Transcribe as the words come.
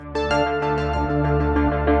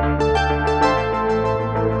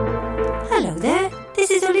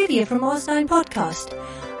here from Oz9 Podcast.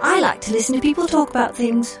 I like to listen to people talk about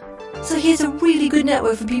things. So here's a really good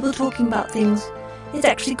network for people talking about things. It's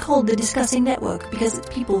actually called the Discussing Network because it's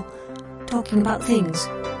people talking about things.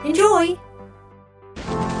 Enjoy!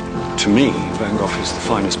 To me, Van Gogh is the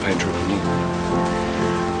finest painter of them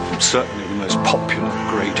all. Certainly the most popular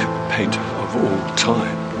great painter of all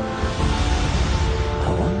time.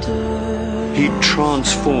 He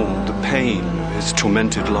transformed the pain of his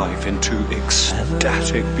tormented life into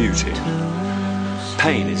ecstatic beauty.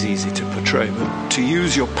 Pain is easy to portray, but to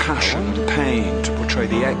use your passion and pain to portray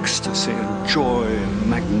the ecstasy and joy and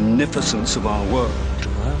magnificence of our world,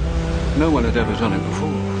 no one had ever done it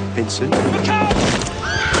before. Vincent? Look out!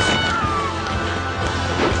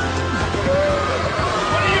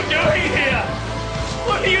 What are you doing here?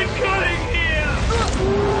 What are you doing here?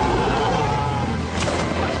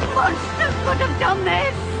 Monster could have done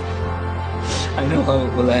this! I know how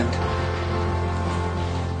it will end.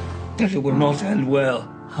 That it will not end well.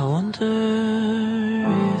 I wonder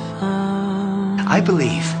if I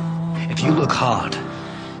believe if you look hard,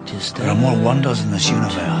 there are more wonders in this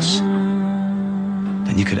universe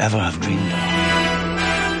than you could ever have dreamed of.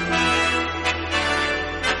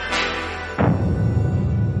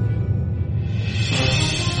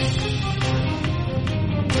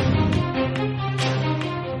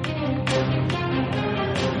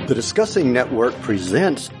 The Discussing Network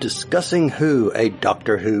presents Discussing Who, a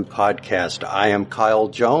Doctor Who podcast. I am Kyle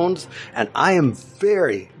Jones, and I am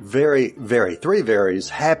very, very, very, three veries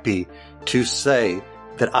happy to say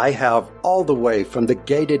that I have all the way from the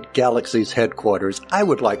Gated Galaxy's headquarters, I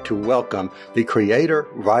would like to welcome the creator,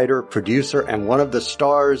 writer, producer, and one of the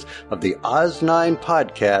stars of the Oz9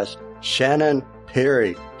 podcast, Shannon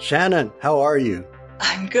Perry. Shannon, how are you?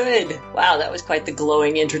 I'm good. Wow, that was quite the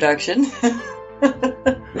glowing introduction.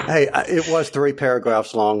 Hey, it was 3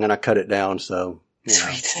 paragraphs long, and I cut it down, so...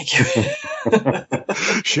 Sweet, thank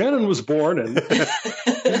you. Shannon was born and...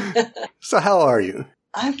 So how are you?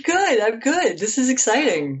 I'm good. This is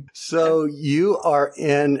exciting. So you are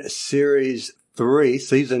in season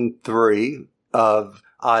 3 of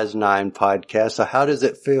Oz9 podcast. So how does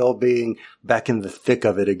it feel being back in the thick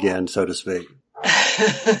of it again, so to speak?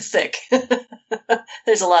 Thick.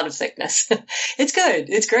 There's a lot of thickness. It's good.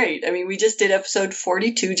 It's great. I mean, we just did episode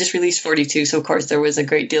 42, just released 42. So, of course, there was a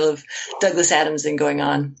great deal of Douglas Adams going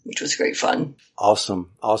on, which was great fun. Awesome.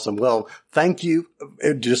 Well, thank you.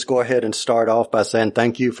 Just go ahead and start off by saying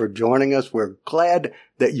thank you for joining us. We're glad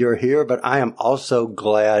that you're here, but I am also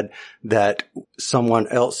glad that someone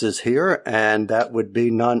else is here, and that would be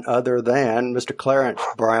none other than Mr. Clarence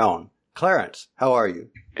Brown. Clarence, how are you?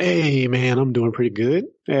 Hey, man, I'm doing pretty good.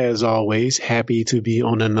 As always, happy to be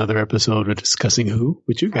on another episode of Discussing Who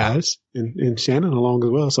with you guys and Shannon along as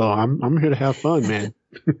well. So I'm here to have fun, man.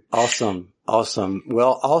 Awesome.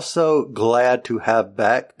 Well, also glad to have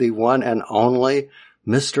back the one and only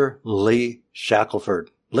Mr. Lee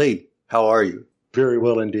Shackelford. Lee, how are you? Very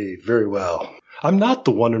well indeed. Very well. I'm not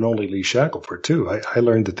the one and only Lee Shackelford, too. I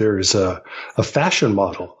learned that there is a fashion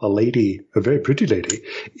model, a lady, a very pretty lady,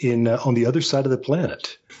 on the other side of the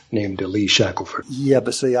planet named Lee Shackelford. Yeah,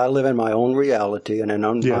 but see, I live in my own reality, and in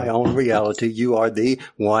my own reality, you are the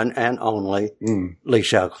one and only Lee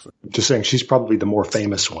Shackelford. Just saying, she's probably the more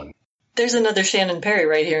famous one. There's another Shannon Perry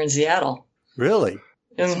right here in Seattle. Really?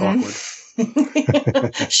 That's awkward.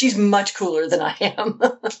 She's much cooler than I am.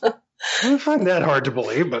 I find that hard to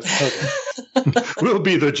believe, but okay. We'll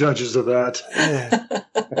be the judges of that.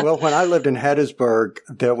 Well, when I lived in Hattiesburg,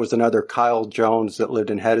 there was another Kyle Jones that lived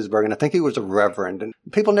in Hattiesburg, and I think he was a reverend. And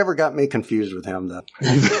people never got me confused with him, though.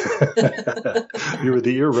 You were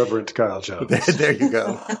the irreverent Kyle Jones. There you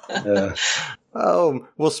go.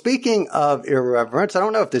 Well, speaking of irreverence, I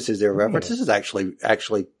don't know if this is irreverence. This is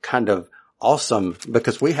actually kind of awesome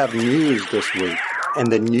because we have news this week. And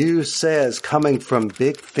the news says, coming from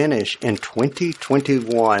Big Finish in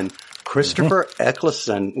 2021, Christopher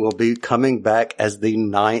Eccleston will be coming back as the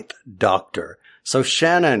 9th Doctor. So,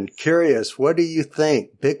 Shannon, curious, what do you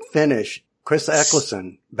think? Big Finish, Chris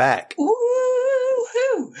Eccleston, back.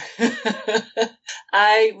 Woo-hoo!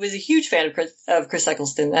 I was a huge fan of Chris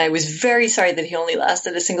Eccleston. I was very sorry that he only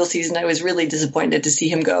lasted a single season. I was really disappointed to see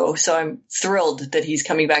him go. So I'm thrilled that he's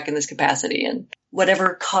coming back in this capacity. And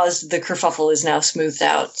whatever caused the kerfuffle is now smoothed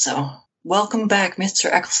out. So welcome back, Mr.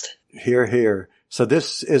 Eccleston. Hear, hear. So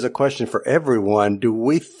this is a question for everyone. Do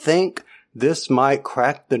we think this might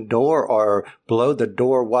crack the door or blow the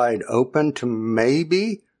door wide open to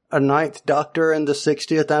maybe a 9th Doctor in the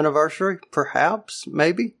 60th anniversary? Perhaps,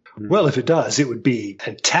 maybe? Well, if it does, it would be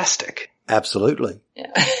fantastic. Absolutely.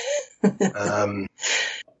 Yeah.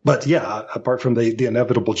 But yeah, apart from the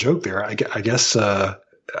inevitable joke there, I guess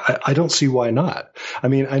I don't see why not. I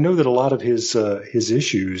mean, I know that a lot of his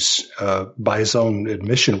issues, by his own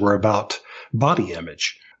admission, were about body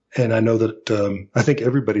image. And I know that I think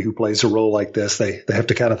everybody who plays a role like this, they have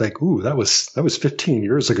to kind of think, ooh, that was 15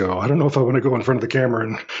 years ago. I don't know if I want to go in front of the camera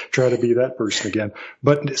and try to be that person again.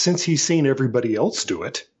 But since he's seen everybody else do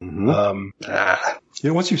it,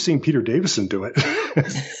 once you've seen Peter Davison do it,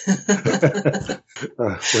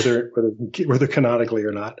 whether canonically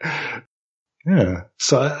or not. Yeah.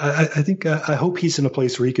 So I think I hope he's in a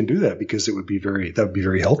place where he can do that, because that would be very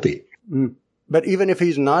healthy. Mm. But even if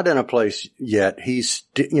he's not in a place yet, he's,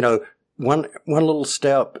 one little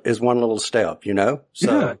step is one little step,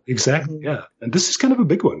 So, yeah, exactly. Yeah. And this is kind of a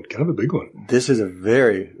big one. This is a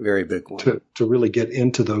very, very big one. To really get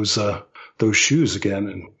into those shoes again,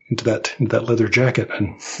 and into that leather jacket,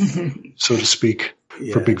 and so to speak,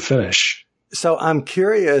 for Big Finish. So I'm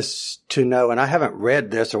curious to know, and I haven't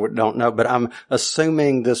read this or don't know, but I'm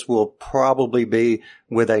assuming this will probably be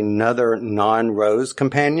with another non-Rose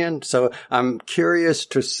companion. So I'm curious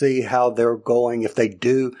to see how they're going, if they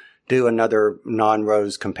do another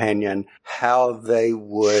non-Rose companion, how they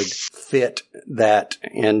would fit that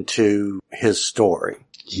into his story.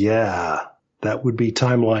 Yeah, that would be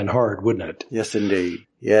timeline hard, wouldn't it? Yes, indeed.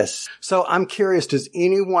 Yes. So I'm curious, does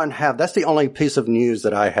anyone have, that's the only piece of news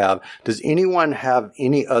that I have. Does anyone have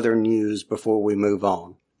any other news before we move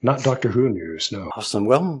on? Not Doctor Who news, no. Awesome.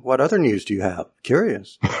 Well, what other news do you have?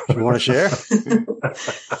 Curious. You want to share?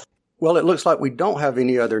 Well, it looks like we don't have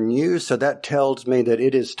any other news, so that tells me that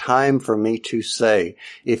it is time for me to say,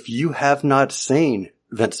 if you have not seen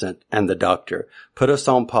Vincent and the Doctor, put us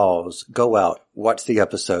on pause, go out, watch the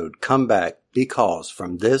episode, come back, because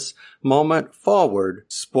from this moment forward,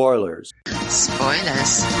 spoilers.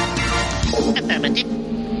 Spoilers.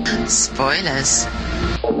 Affirmative. Spoilers.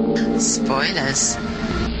 Spoilers.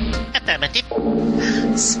 Affirmative.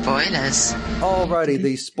 Spoilers. Alrighty,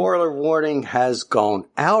 the spoiler warning has gone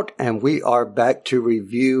out, and we are back to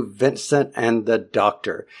review Vincent and the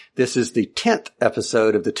Doctor. This is the 10th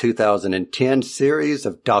episode of the 2010 series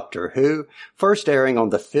of Doctor Who, first airing on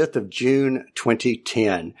the 5th of June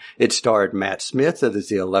 2010. It starred Matt Smith as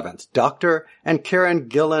the 11th Doctor and Karen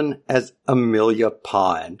Gillan as Amelia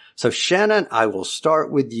Pine. So Shannon, I will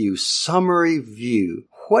start with you. Summary view.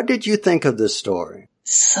 What did you think of this story?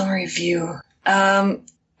 Summary view.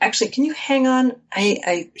 Actually, can you hang on?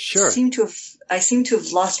 I seem to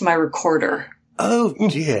have lost my recorder. Oh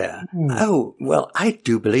dear. Oh, well, I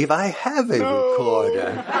do believe I have a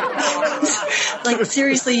recorder. Like,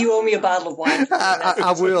 seriously, you owe me a bottle of wine.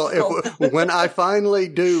 I will. When I finally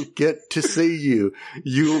do get to see you,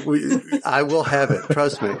 I will have it.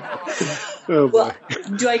 Trust me. Oh, well,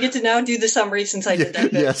 do I get to now do the summary since I did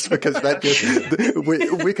that? Yes, because that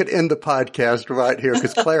we could end the podcast right here,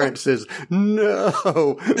 because Clarence says, no,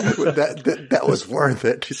 that was worth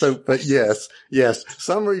it. So, but yes,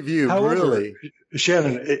 summary view. However, really.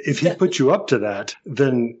 Shannon, if he put you up to that,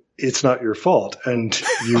 then it's not your fault, and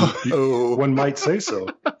one might say so.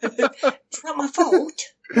 It's not my fault.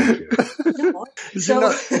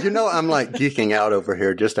 No. I'm like geeking out over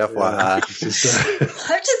here, just FYI.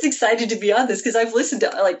 I'm just excited to be on this, because I've listened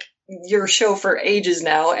to your show for ages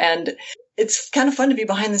now, and it's kind of fun to be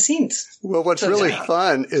behind the scenes. Well, what's really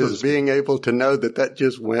fun is being able to know that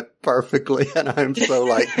just went perfectly, and I'm so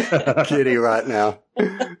giddy right now.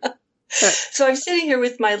 So I'm sitting here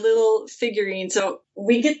with my little figurine. So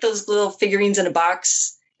we get those little figurines in a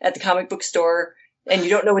box at the comic book store, and you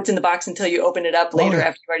don't know what's in the box until you open it up later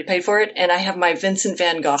after you've already paid for it. And I have my Vincent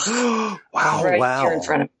van Gogh here in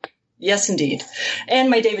front of me. Yes, indeed. And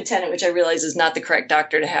my David Tennant, which I realize is not the correct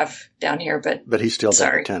Doctor to have down here, but he's still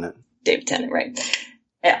David Tennant. David Tennant, right.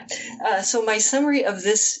 Yeah. So my summary of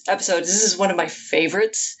this episode, this is one of my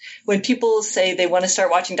favorites. When people say they want to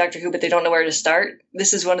start watching Doctor Who, but they don't know where to start,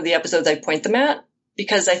 this is one of the episodes I point them at,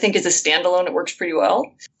 because I think as a standalone, it works pretty well.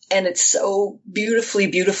 And it's so beautifully,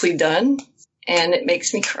 beautifully done. And it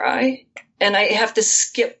makes me cry. And I have to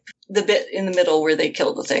skip the bit in the middle where they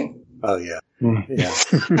kill the thing. Oh, yeah. Yeah.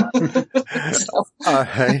 All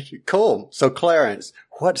right. Cool. So Clarence,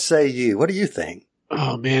 what say you? What do you think?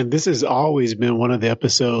 Oh man, this has always been one of the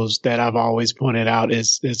episodes that I've always pointed out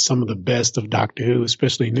is some of the best of Doctor Who,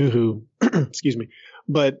 especially New Who. Excuse me.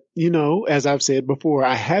 But, as I've said before,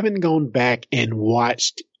 I haven't gone back and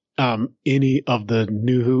watched any of the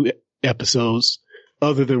New Who episodes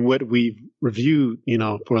other than what we've reviewed,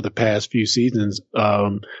 for the past few seasons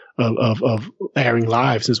of airing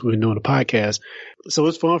live since we've been doing the podcast. So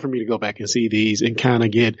it's fun for me to go back and see these and kind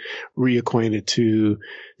of get reacquainted to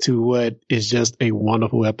what is just a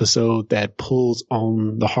wonderful episode that pulls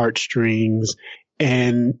on the heartstrings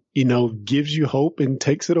and, gives you hope and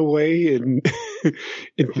takes it away and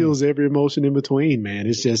it feels every emotion in between, man.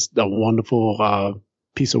 It's just a wonderful,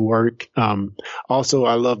 piece of work. Also,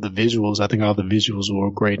 I love the visuals. I think all the visuals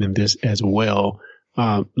were great in this as well.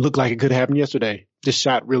 Looked like it could happen yesterday. Just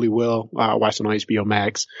shot really well. I watched it on HBO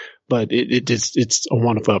Max, but it's a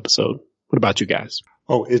wonderful episode. What about you guys?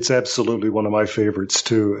 Oh, it's absolutely one of my favorites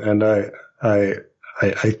too. And I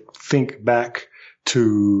think back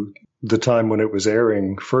to the time when it was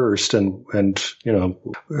airing first and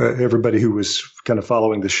everybody who was kind of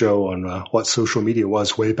following the show on what social media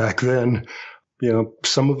was way back then,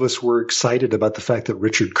 some of us were excited about the fact that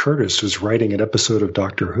Richard Curtis was writing an episode of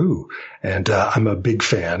Doctor Who. And I'm a big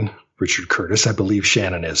fan, Richard Curtis. I believe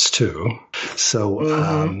Shannon is too. So,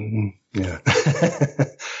 yeah.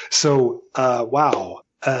 So, wow.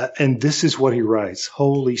 And this is what he writes.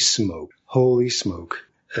 Holy smoke.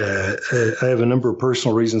 I have a number of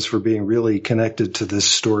personal reasons for being really connected to this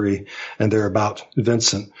story, and they're about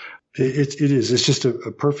Vincent. It's just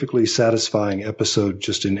a perfectly satisfying episode,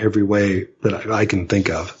 just in every way that I can think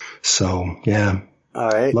of. So, yeah. All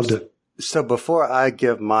right. Loved it. So before I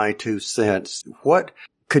give my 2 cents, what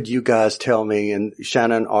could you guys tell me, and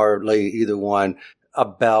Shannon or Lee, either one,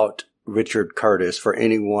 about Richard Curtis for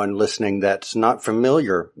anyone listening that's not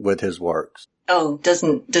familiar with his works? Oh,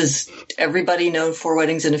 does everybody know 4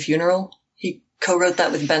 Weddings and a Funeral? He co-wrote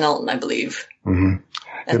that with Ben Elton, I believe. Mm-hmm.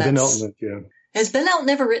 And Ben Elton, yeah. Has Ben Elton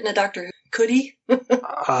ever written a Doctor Who? Could he?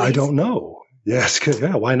 I don't know. Yes,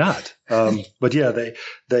 yeah, why not? But yeah,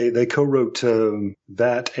 they co-wrote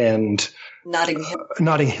that and Notting Hill.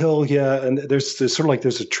 Notting Hill, yeah. And there's sort of like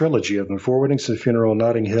there's a trilogy of them: 4 Weddings and a Funeral,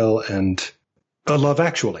 Notting Hill, and Love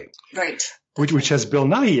Actually. Right. Which has Bill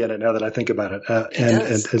Nighy in it, now that I think about it.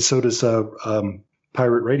 And so does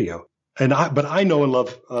Pirate Radio. But I know and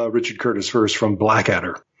love Richard Curtis first from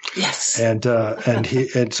Blackadder. Yes. And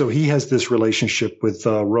so he has this relationship with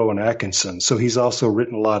Rowan Atkinson. So he's also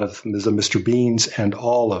written a lot of the Mr. Beans and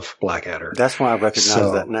all of Blackadder. That's why I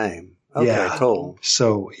recognize that name. Okay, yeah, cool.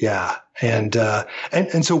 So yeah. And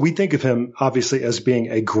so we think of him obviously as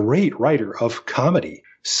being a great writer of comedy.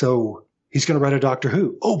 So he's going to write a Doctor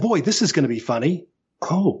Who. Oh boy, this is going to be funny.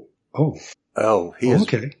 Oh, he is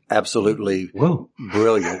absolutely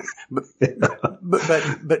brilliant.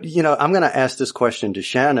 But I'm going to ask this question to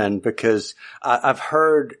Shannon because I've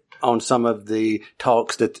heard on some of the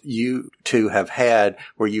talks that you two have had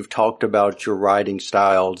where you've talked about your writing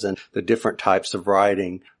styles and the different types of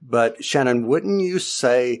writing. But Shannon, wouldn't you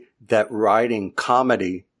say that writing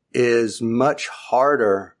comedy is much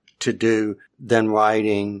harder to do than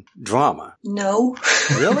writing drama? No.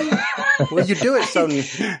 Really? Well, you do it so...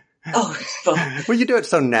 well, you do it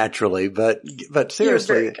so naturally, but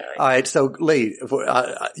seriously. All right. So Lee,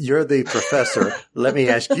 you're the professor. Let me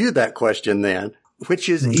ask you that question then. Which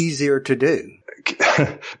is easier to do?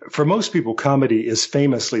 For most people, comedy is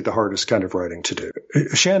famously the hardest kind of writing to do.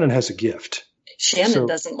 Shannon has a gift. Shannon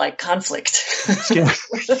doesn't like conflict. It's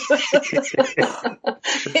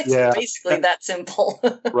basically that simple.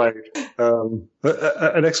 Right.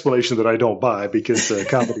 An explanation that I don't buy because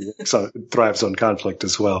comedy thrives on conflict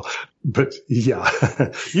as well. But yeah,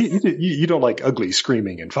 you don't like ugly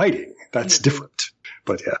screaming and fighting. That's different.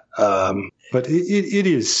 But yeah, but it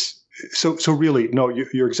is. So really, no,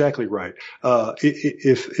 you're exactly right.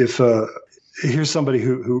 If here's somebody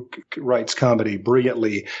who writes comedy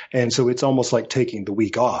brilliantly, and so it's almost like taking the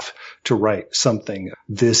week off to write something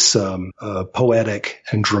this poetic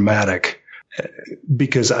and dramatic,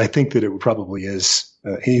 because I think that it probably is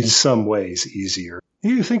in some ways easier.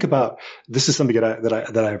 You think about, this is something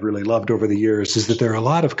that I've really loved over the years, is that there are a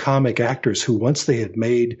lot of comic actors who, once they had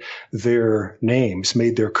made their names,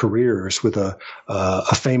 made their careers with a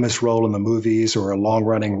famous role in the movies or a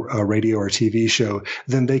long-running radio or TV show,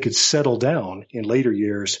 then they could settle down in later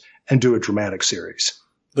years and do a dramatic series.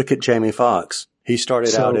 Look at Jamie Foxx. He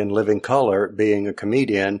started out in Living Color being a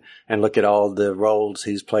comedian, and look at all the roles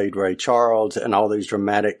he's played, Ray Charles, and all these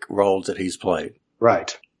dramatic roles that he's played.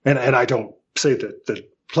 Right. And I don't say that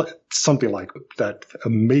something like that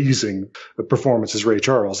amazing performance as Ray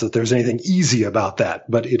Charles, that there's anything easy about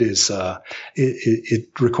that, but it is, it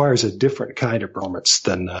requires a different kind of performance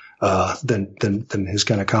than his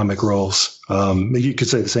kind of comic roles. You could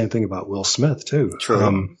say the same thing about Will Smith too.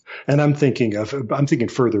 True. And I'm thinking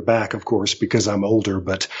further back, of course, because I'm older,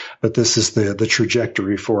 but this is the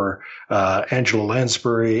trajectory for, Angela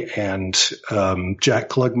Lansbury and, Jack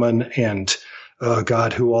Klugman and,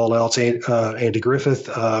 who all else? Andy Griffith.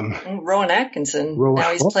 Rowan Atkinson.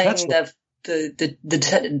 Now he's playing the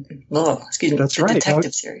detective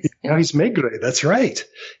series. Now he's Maigret. That's right.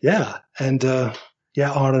 Yeah. And,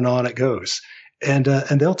 on it goes. And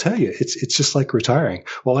they'll tell you it's just like retiring.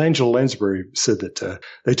 Well, Angela Lansbury said that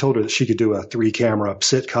they told her that she could do a 3-camera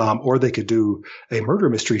sitcom, or they could do a murder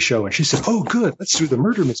mystery show. And she said, "Oh, good, let's do the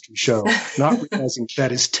murder mystery show," not realizing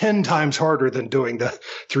that is 10 times harder than doing the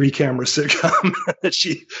 3-camera sitcom. That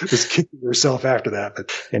she was kicking herself after that.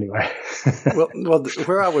 But anyway, well,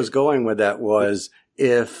 where I was going with that was,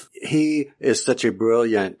 if he is such a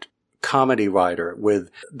brilliant comedy writer with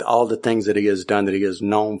all the things that he has done, that he is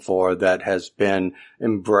known for, that has been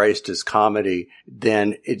embraced as comedy,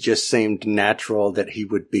 then it just seemed natural that he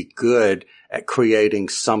would be good at creating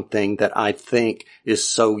something that I think is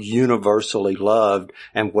so universally loved.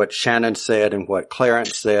 And what Shannon said and what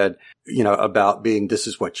Clarence said, about being, this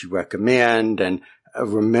is what you recommend, and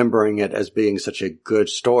remembering it as being such a good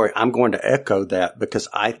story, I'm going to echo that, because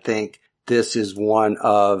I think this is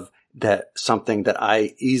something that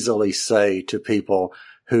I easily say to people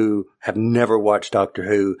who have never watched Doctor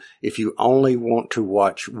Who. If you only want to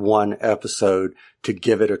watch one episode to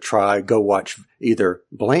give it a try, go watch either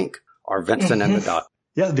Blink or Vincent and the Doctor.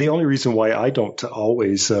 Yeah, the only reason why I don't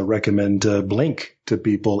always recommend Blink to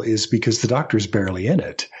people is because the Doctor's barely in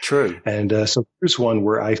it. True. And so here's one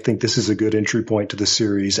where I think this is a good entry point to the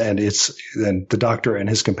series, and the Doctor and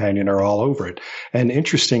his companion are all over it. And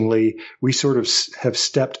interestingly, we sort of have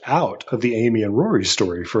stepped out of the Amy and Rory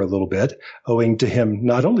story for a little bit, owing to him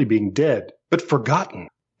not only being dead, but forgotten.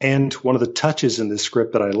 And one of the touches in this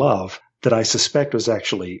script that I love, that I suspect was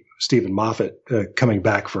actually Stephen Moffat coming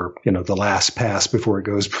back for, the last pass before it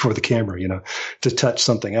goes before the camera, to touch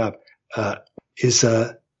something up, is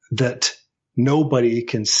that nobody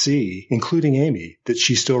can see, including Amy, that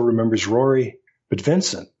she still remembers Rory. But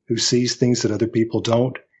Vincent, who sees things that other people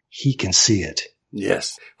don't, he can see it.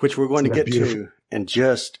 Yes, which we're going to get to in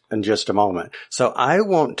just a moment. So I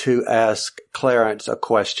want to ask Clarence a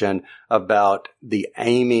question about the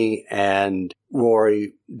Amy and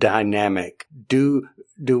Rory dynamic. Do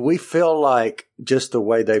we feel like, just the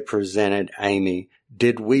way they presented Amy,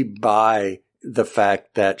 did we buy the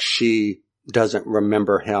fact that she doesn't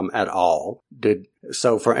remember him at all?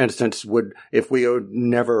 So for instance, if we would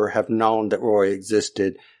never have known that Rory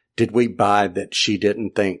existed, did we buy that she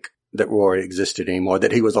didn't think that Rory existed anymore,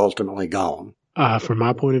 that he was ultimately gone? From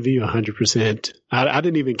my point of view, 100%. I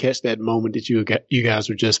didn't even catch that moment that you guys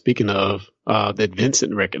were just speaking of, that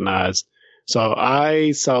Vincent recognized. So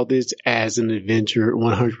I saw this as an adventure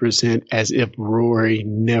 100%, as if Rory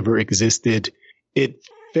never existed. It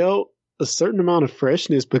felt a certain amount of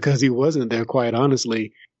freshness because he wasn't there, quite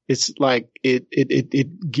honestly. It's like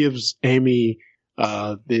it gives Amy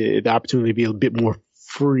the opportunity to be a bit more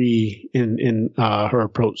free in her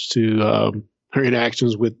approach to her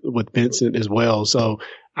interactions with Vincent as well. So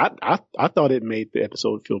I thought it made the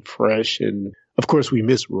episode feel fresh, and of course we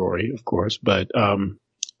miss Rory, of course, but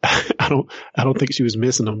I don't think she was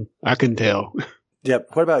missing him. I couldn't tell. Yep.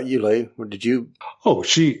 What about you, Lee? Did you? Oh,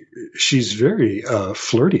 she's very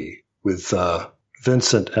flirty with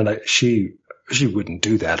Vincent, and she wouldn't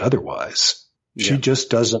do that otherwise. Yeah. She just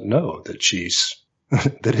doesn't know that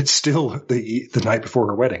that it's still the night before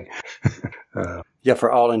her wedding. Yeah,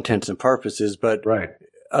 for all intents and purposes, but right.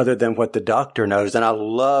 Other than what the Doctor knows. And I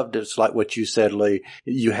loved, it's like what you said, Lee,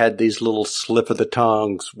 you had these little slip of the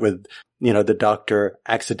tongues with, the Doctor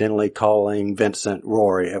accidentally calling Vincent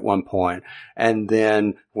Rory at one point. And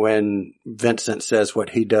then when Vincent says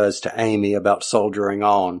what he does to Amy about soldiering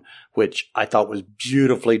on, which I thought was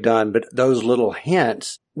beautifully done, but those little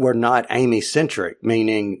hints were not Amy-centric,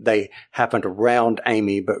 meaning they happened around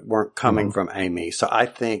Amy but weren't coming from Amy. So I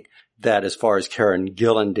think that as far as Karen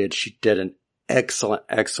Gillan did, she did an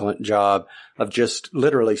excellent job of just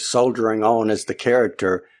literally soldiering on as the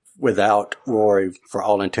character without Rory for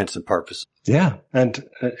all intents and purposes. Yeah. And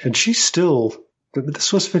she's still,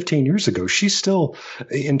 this was 15 years ago. She's still,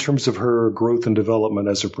 in terms of her growth and development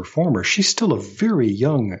as a performer, she's still a very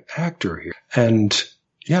young actor here. And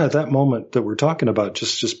yeah, that moment that we're talking about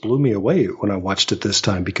just blew me away when I watched it this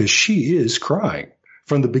time, because she is crying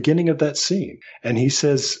from the beginning of that scene. And he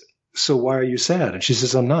says, "So why are you sad?" And she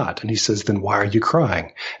says, "I'm not." And he says, "Then why are you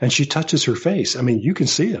crying?" And she touches her face. I mean, you can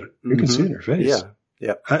see it. You can see it in her face. Yeah.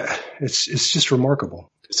 Yeah. It's just remarkable.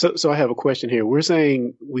 So I have a question here. We're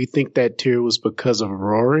saying we think that tear was because of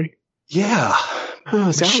Rory? Yeah. So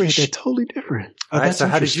I read that totally different. All right, so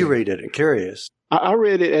how did you read it? I'm curious. I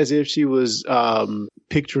read it as if she was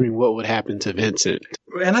picturing what would happen to Vincent.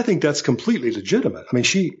 And I think that's completely legitimate. I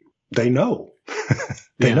mean, they know.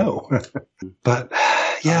 They know. But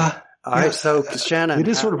yeah. All right, so Shannon. It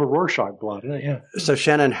is sort of a Rorschach blot, isn't it? Yeah. So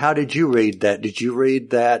Shannon, how did you read that? Did you read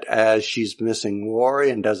that as she's missing Rory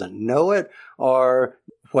and doesn't know it, or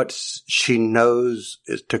what she knows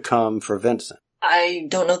is to come for Vincent? I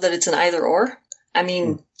don't know that it's an either or. I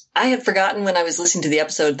mean, I had forgotten when I was listening to the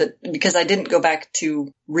episode that because I didn't go back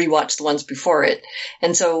to rewatch the ones before it.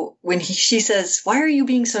 And so when she says, "Why are you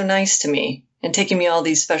being so nice to me and taking me all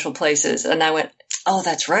these special places?" And I went, "Oh,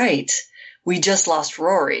 that's right. We just lost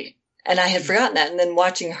Rory." And I had forgotten that. And then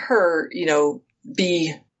watching her,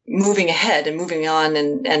 be moving ahead and moving on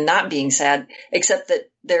and not being sad, except that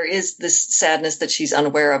there is this sadness that she's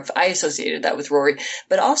unaware of. I associated that with Rory,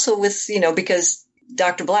 but also with, because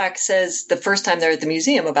Dr. Black says the first time they're at the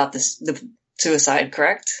museum about the suicide,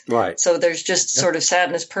 correct? Right. So there's just sort of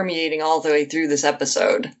sadness permeating all the way through this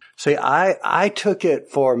episode. See, I took it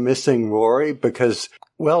for missing Rory because,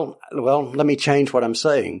 well, let me change what I'm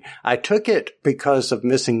saying. I took it because of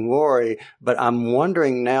missing Rory, but I'm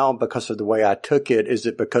wondering now because of the way I took it, is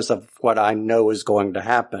it because of what I know is going to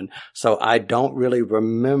happen? So I don't really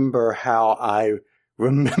remember how I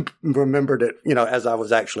remembered it, as I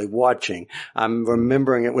was actually watching. I'm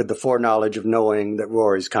remembering it with the foreknowledge of knowing that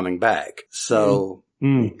Rory's coming back. So,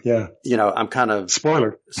 yeah, I'm kind of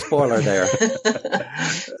spoiler there.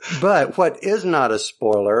 But what is not a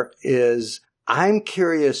spoiler is I'm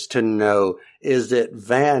curious to know, is it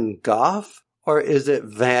Van Gogh or is it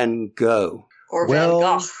Van Gogh? Or Van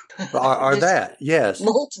Gogh. Are that, yes.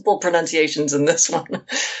 Multiple pronunciations in this one.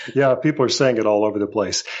 Yeah, people are saying it all over the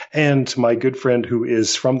place. And my good friend who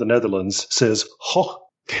is from the Netherlands says, "Ho."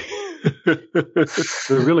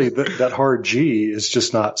 Really, that hard G is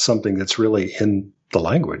just not something that's really in the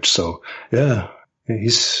language. So, yeah,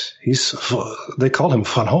 they call him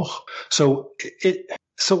Van Gogh. So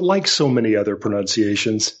like so many other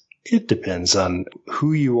pronunciations, it depends on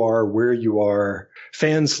who you are, where you are.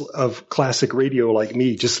 Fans of classic radio like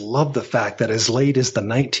me just love the fact that as late as the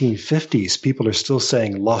 1950s, people are still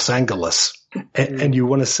saying Los Angeles. And you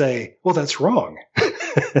want to say, well, that's wrong.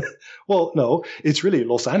 Well, no, it's really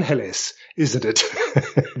Los Angeles, isn't it?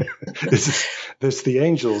 It's the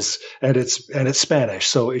Angels and it's Spanish.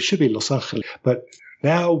 So it should be Los Angeles. But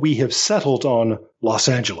now we have settled on Los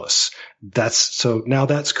Angeles. Now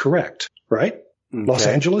that's correct, right? Okay. Los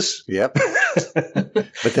Angeles? Yep.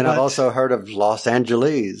 But then I've also heard of Los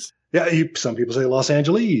Angeles. Yeah, some people say Los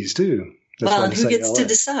Angeles too. Well, who gets to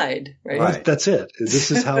decide, right? Well, that's it.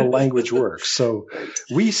 This is how language works. So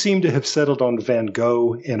we seem to have settled on Van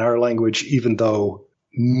Gogh in our language, even though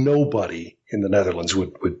nobody in the Netherlands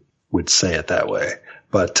would say it that way.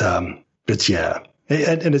 But yeah.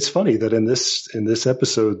 And it's funny that in this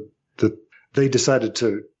episode that they decided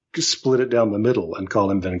to split it down the middle and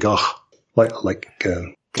call him Van Gogh.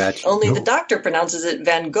 Gotcha. Only the doctor pronounces it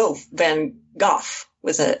Van Gogh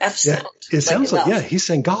with an F sound. Yeah, it sounds like, he's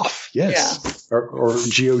saying Goff, yes. Yeah. Or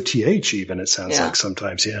Goth even, it sounds like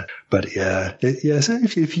sometimes, yeah. But yeah, so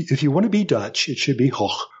if you want to be Dutch, it should be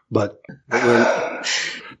Hoch, but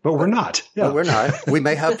we're not. Yeah. But we're not. We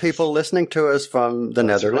may have people listening to us from the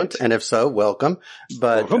Netherlands, and if so, welcome.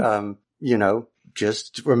 But,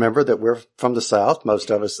 just remember that we're from the South,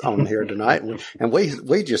 most of us on here tonight, and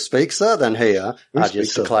we just speak Southern here. I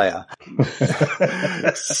just declare.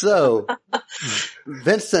 So,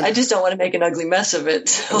 Vincent, I just don't want to make an ugly mess of it.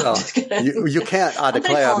 So you can't. I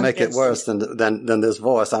declare, make it worse than this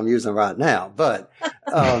voice I'm using right now. But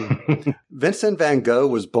Vincent van Gogh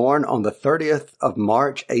was born on the 30th of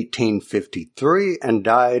March, 1853, and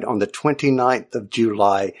died on the 29th of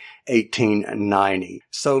July, 1890.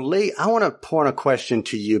 So, Lee, I want to point a question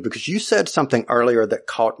to you because you said something earlier that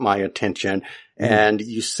caught my attention, and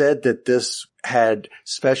you said that this had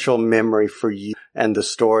special memory for you and the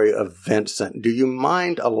story of Vincent. Do you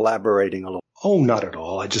mind elaborating a little? Oh, not at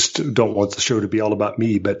all. I just don't want the show to be all about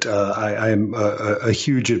me, but I am a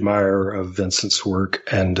huge admirer of Vincent's work,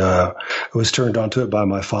 and I was turned on to it by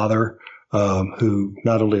my father, who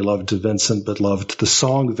not only loved Vincent, but loved the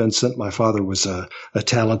song Vincent. My father was a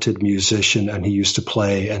talented musician, and he used to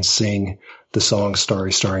play and sing the song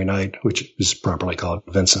Starry, Starry Night, which is properly called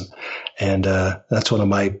Vincent. And that's one of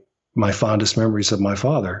my fondest memories of my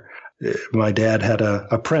father. My dad had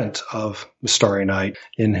a print of Starry Night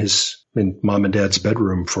in Mom and Dad's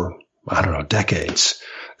bedroom for, I don't know, decades.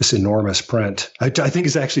 This enormous print. I think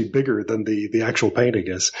it's actually bigger than the actual painting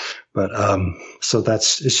is. But, so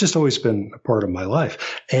it's just always been a part of my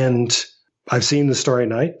life. And I've seen the Starry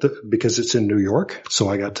Night because it's in New York. So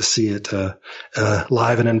I got to see it,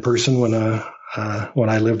 live and in person when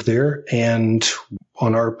I lived there. And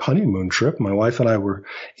on our honeymoon trip, my wife and I were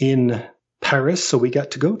in Paris, so we got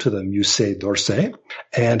to go to the Musée d'Orsay,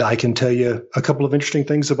 and I can tell you a couple of interesting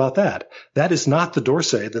things about that. That is not the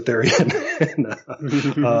d'Orsay that they're in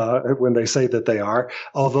when they say that they are,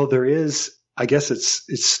 although there is I guess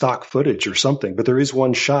it's stock footage or something, but there is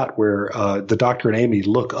one shot where the Doctor and Amy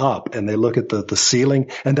look up and they look at the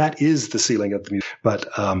ceiling, and that is the ceiling of the museum. But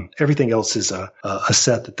everything else is a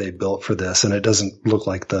set that they built for this, and it doesn't look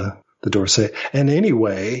like the D'Orsay. And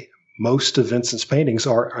anyway, most of Vincent's paintings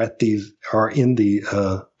are in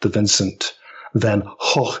the Vincent van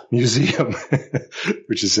Gogh Museum,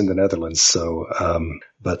 which is in the Netherlands. So,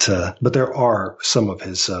 but there are some of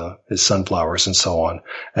his sunflowers and so on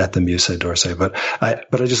at the Musée d'Orsay. But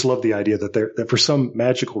I just love the idea that for some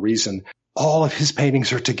magical reason, all of his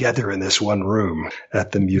paintings are together in this one room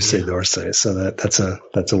at the Musée d'Orsay. So that's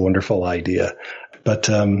a wonderful idea. But,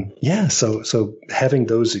 so having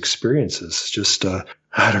those experiences, just,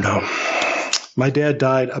 I don't know. My dad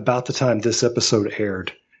died about the time this episode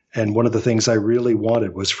aired. And one of the things I really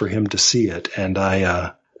wanted was for him to see it. And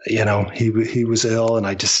he was ill, and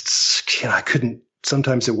I couldn't,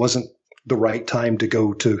 sometimes it wasn't the right time to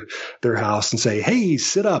go to their house and say, hey,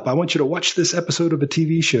 sit up. I want you to watch this episode of a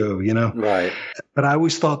TV show, Right. But I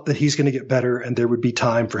always thought that he's going to get better and there would be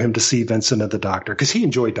time for him to see Vincent and the Doctor, because he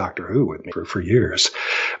enjoyed Doctor Who with me for years.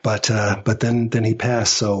 But then he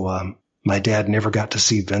passed. So, my dad never got to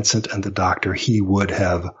see Vincent and the Doctor. He would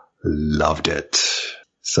have loved it.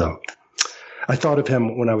 So I thought of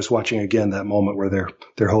him when I was watching again that moment where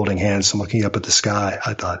they're holding hands and looking up at the sky.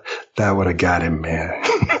 I thought that would have got him, man.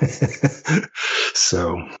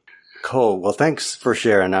 So cool. Well, thanks for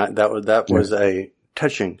sharing that. That was a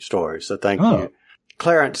touching story. So thank you.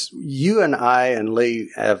 Clarence, you and I and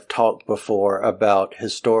Lee have talked before about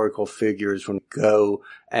historical figures when we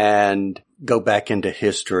go back into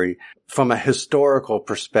history. From a historical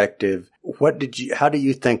perspective, how do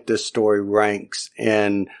you think this story ranks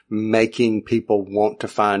in making people want to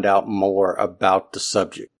find out more about the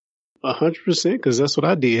subject? 100%, because that's what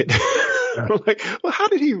I did. I'm like, well, how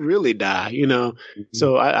did he really die?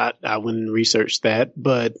 So I went and researched that,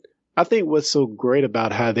 but I think what's so great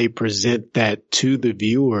about how they present that to the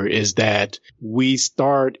viewer is that we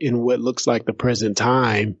start in what looks like the present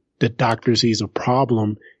time. The Doctor sees a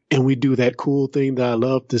problem, and we do that cool thing that I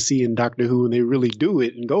love to see in Doctor Who, and they really do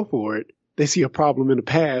it and go for it. They see a problem in the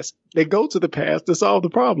past. They go to the past to solve the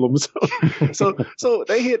problem. So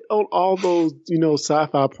they hit on all those,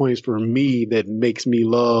 sci-fi points for me that makes me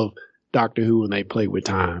love Doctor Who when they play with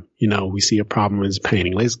time. We see a problem in his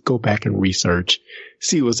painting. Let's go back and research,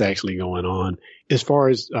 see what's actually going on. As far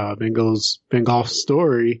as Van Gogh's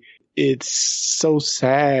story, it's so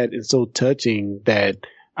sad and so touching that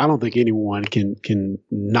I don't think anyone can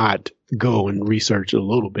not go and research a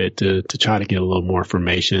little bit to try to get a little more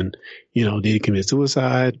information. Did he commit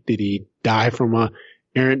suicide? Did he die from a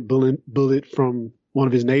errant bullet from one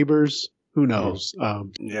of his neighbors? Who knows?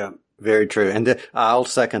 Yeah, very true. And I'll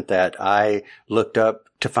second that. I looked up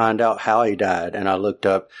to find out how he died, and I looked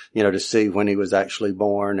up, to see when he was actually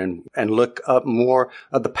born and look up more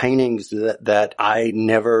of the paintings that I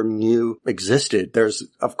never knew existed. There's,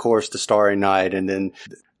 of course, the Starry Night, and then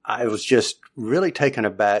I was just really taken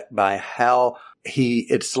aback by how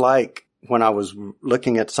it's like when I was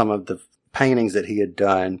looking at some of the paintings that he had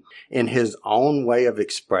done in his own way of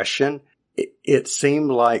expression, it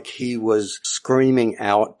seemed like he was screaming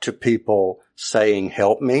out to people saying,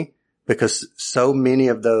 help me, because so many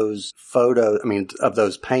of those of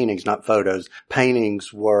those paintings, not photos,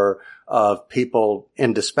 paintings were of people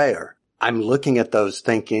in despair. I'm looking at those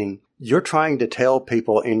thinking, you're trying to tell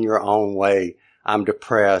people in your own way, I'm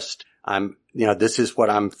depressed. This is what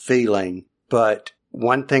I'm feeling. But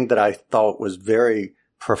one thing that I thought was very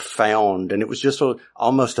profound, and it was just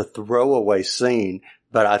almost a throwaway scene,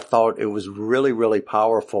 but I thought it was really, really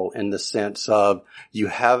powerful in the sense of you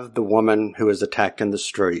have the woman who is attacked in the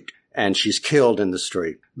street and she's killed in the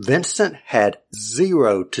street. Vincent had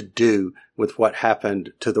zero to do with what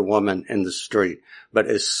happened to the woman in the street. But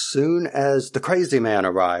as soon as the crazy man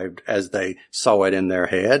arrived, as they saw it in their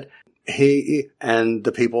head, he and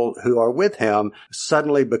the people who are with him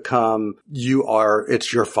suddenly become,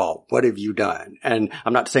 it's your fault. What have you done? And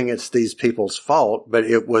I'm not saying it's these people's fault, but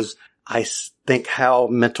it was, I think, how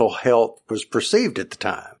mental health was perceived at the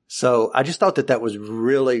time. So I just thought that was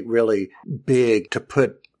really, really big to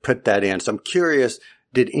put that in. So I'm curious,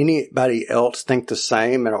 did anybody else think the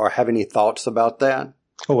same or have any thoughts about that?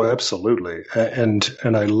 Oh, absolutely. And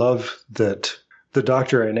I love that the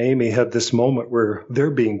Doctor and Amy have this moment where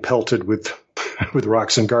they're being pelted with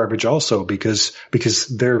rocks and garbage also because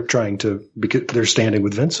they're they're standing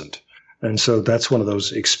with Vincent. And so that's one of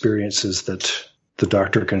those experiences that the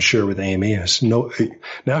Doctor can share with Amy.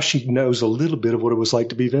 Now she knows a little bit of what it was like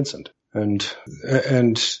to be Vincent. And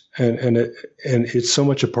it's so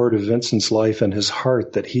much a part of Vincent's life and his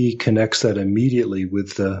heart that he connects that immediately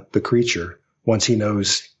with the creature once he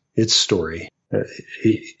knows its story.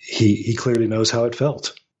 He clearly knows how it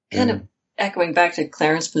felt. Kind of echoing back to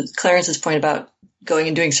Clarence's point about going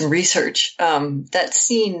and doing some research. That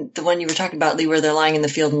scene, the one you were talking about, Lee, where they're lying in the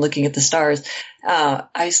field and looking at the stars, I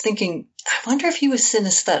was thinking, I wonder if he was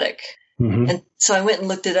synesthetic. Mm-hmm. And so I went and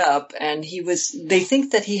looked it up, and they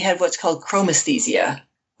think that he had what's called chromesthesia,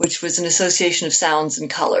 which was an association of sounds and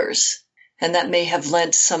colors. And that may have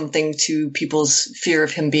lent something to people's fear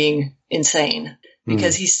of him being insane.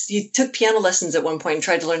 Because he took piano lessons at one point and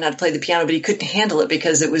tried to learn how to play the piano, but he couldn't handle it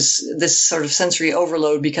because it was this sort of sensory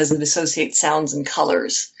overload because it associates sounds and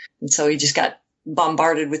colors. And so he just got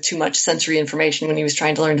bombarded with too much sensory information when he was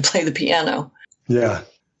trying to learn to play the piano. Yeah.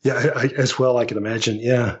 Yeah, as well I can imagine.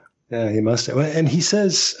 Yeah, he must have. And he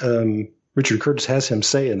says, Richard Curtis has him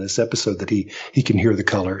say in this episode that he can hear the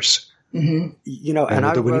colors. Mm-hmm. You know, and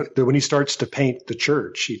when he starts to paint the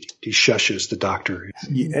church, he shushes the doctor.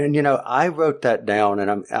 And you know, I wrote that down,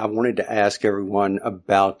 and I wanted to ask everyone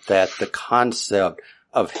about that, the concept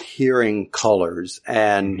of hearing colors.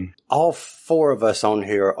 And all four of us on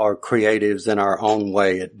here are creatives in our own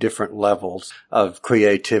way at different levels of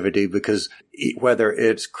creativity, because whether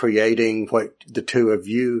it's creating what the two of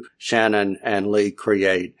you, Shannon and Lee,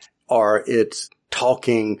 create, or it's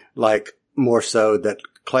talking like more so that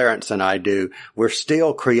Clarence and I do, we're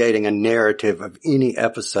still creating a narrative of any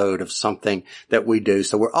episode of something that we do.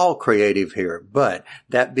 So we're all creative here. But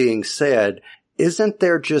that being said, isn't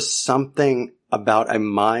there just something about a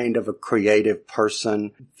mind of a creative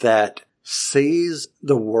person that sees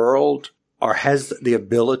the world or has the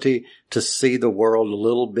ability to see the world a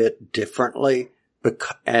little bit differently,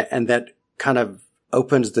 and that kind of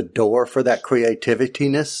opens the door for that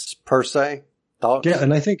creativiness per se? Thoughts? Yeah,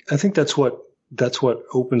 and I think that's what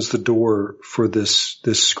opens the door for this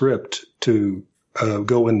script to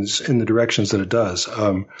go in the directions that it does.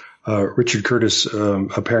 Richard Curtis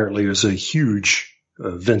apparently is a huge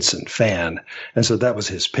Vincent fan, and so that was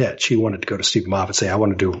his pitch. He wanted to go to Stephen Moffat and say, "I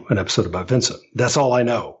want to do an episode about Vincent. That's all I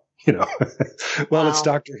know." You know, well, It's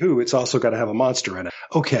Doctor Who. It's also got to have a monster in it.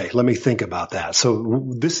 Okay, let me think about that. So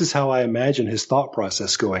this is how I imagine his thought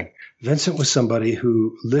process going. Vincent was somebody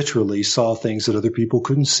who literally saw things that other people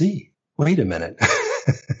couldn't see. Wait a minute.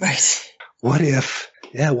 Right. What if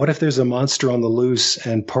there's a monster on the loose,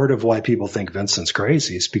 and part of why people think Vincent's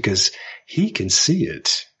crazy is because he can see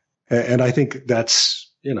it. And I think that's,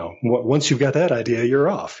 you know, once you've got that idea, you're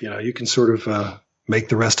off. You know, you can sort of make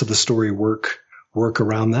the rest of the story work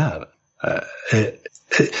around that.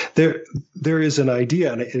 There is an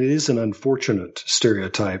idea, and it is an unfortunate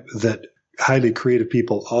stereotype, that highly creative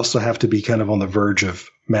people also have to be kind of on the verge of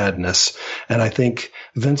madness. And I think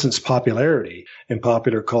Vincent's popularity in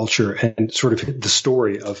popular culture and sort of the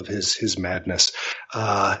story of his madness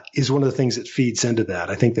is one of the things that feeds into that.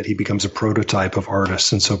 I think that he becomes a prototype of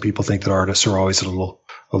artists, and so people think that artists are always a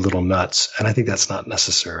little nuts. And I think that's not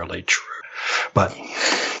necessarily true. But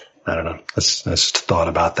I don't know. That's just a thought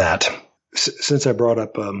about that. Since I brought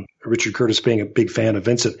up Richard Curtis being a big fan of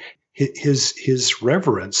Vincent, his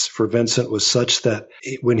reverence for Vincent was such that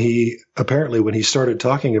when he started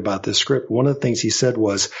talking about this script, one of the things he said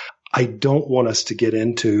was, "I don't want us to get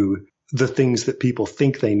into the things that people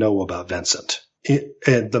think they know about Vincent.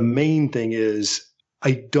 And the main thing is,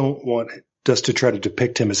 I don't want us to try to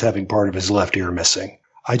depict him as having part of his left ear missing.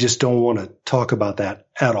 I just don't want to talk about that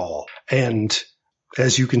at all." And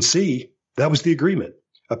as you can see, that was the agreement.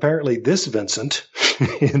 Apparently this Vincent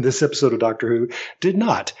in this episode of Doctor Who did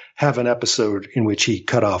not have an episode in which he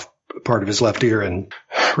cut off part of his left ear and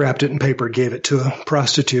wrapped it in paper, gave it to a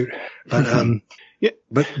prostitute.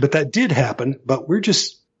 But, but that did happen, but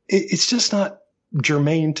it's just not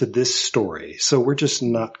germane to this story. So we're just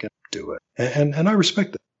not going to do it. And I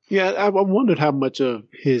respect that. Yeah. I wondered how much of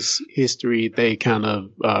his history they kind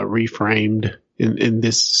of, reframed in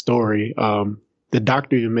this story. The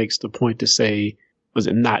doctor even makes the point to say, was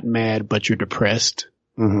it not mad, but you're depressed?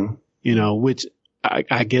 Mm-hmm. You know, which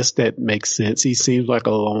I guess that makes sense. He seems like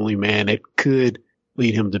a lonely man. It could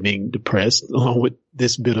lead him to being depressed, along with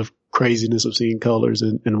this bit of craziness of seeing colors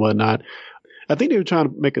and whatnot. I think they were trying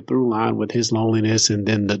to make a through line with his loneliness, and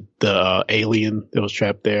then the alien that was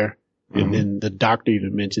trapped there. Mm-hmm. And then the doctor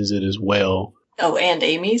even mentions it as well. Oh, and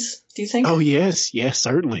Amy's, do you think? Oh, yes,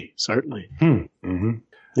 certainly. Mm-hmm.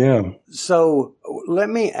 Yeah. So let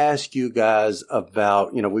me ask you guys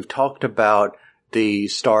about, you know, we've talked about the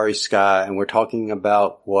starry sky, and we're talking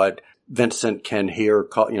about what Vincent can hear,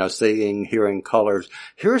 you know, seeing, hearing colors.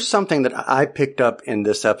 Here's something that I picked up in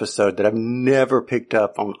this episode that I've never picked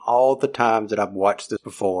up on all the times that I've watched this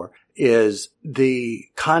before, is the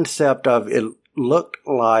concept of it looked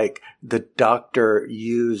like the Doctor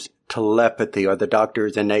used telepathy or the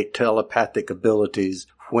Doctor's innate telepathic abilities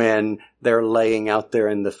when they're laying out there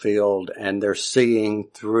in the field and they're seeing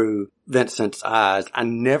through Vincent's eyes. I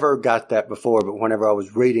never got that before, but whenever I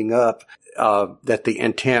was reading up, that the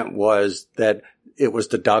intent was that it was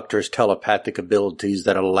the Doctor's telepathic abilities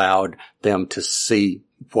that allowed them to see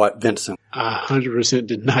what Vincent. 100%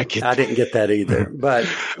 did not get that. I didn't get that either, but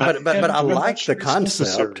I like the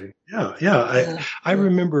concept. Yeah. I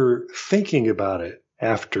remember thinking about it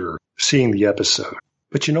after seeing the episode.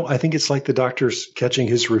 But I think it's like the Doctor's catching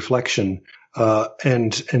his reflection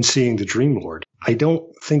and seeing the Dream Lord. I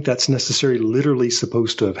don't think that's necessarily literally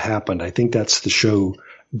supposed to have happened. I think that's the show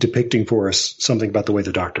depicting for us something about the way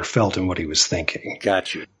the Doctor felt and what he was thinking.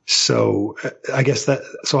 Got you. So I guess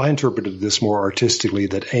so I interpreted this more artistically,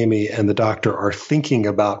 that Amy and the Doctor are thinking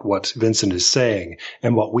about what Vincent is saying,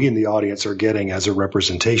 and what we in the audience are getting as a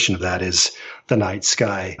representation of that is the night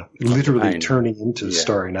sky literally turning into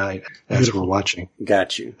starry night as we're watching.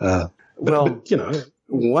 Got you.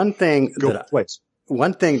 One thing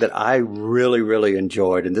that I really, really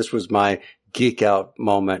enjoyed, and this was my geek out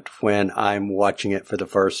moment when I'm watching it for the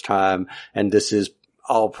first time, and this is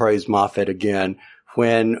all praise Moffat again,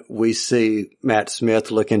 when we see Matt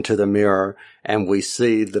Smith look into the mirror and we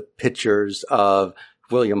see the pictures of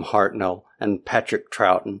William Hartnell and Patrick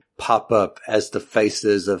Troughton pop up as the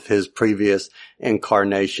faces of his previous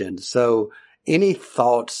incarnation. So any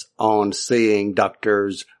thoughts on seeing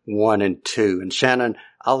Doctors 1 and 2? And Shannon,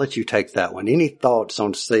 I'll let you take that one. Any thoughts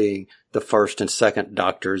on seeing the first and second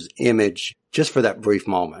Doctor's image just for that brief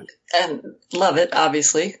moment? And love it,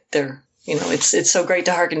 obviously. It's so great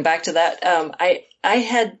to harken back to that. I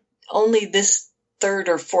had only this third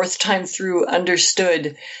or fourth time through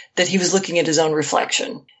understood that he was looking at his own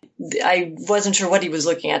reflection. I wasn't sure what he was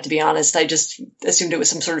looking at, to be honest. I just assumed it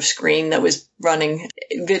was some sort of screen that was running.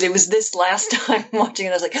 But it was this last time watching it,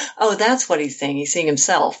 I was like, oh, that's what he's saying. He's seeing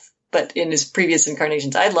himself, but in his previous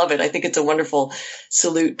incarnations. I love it. I think it's a wonderful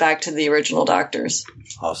salute back to the original Doctors.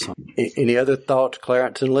 Awesome. Any other thoughts,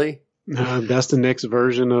 Clarence and Lee? That's the next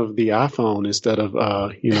version of the iPhone. Instead of,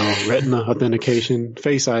 retina authentication,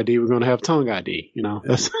 Face ID, we're going to have tongue ID,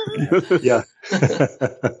 Yeah.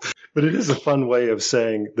 But it is a fun way of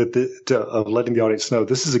saying that, of letting the audience know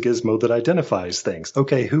this is a gizmo that identifies things.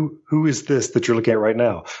 Okay, who is this that you're looking at right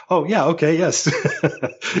now? Oh, yeah, okay, yes.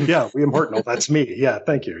 Yeah, William Hartnell, that's me. Yeah,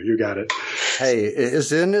 thank you. You got it. Hey,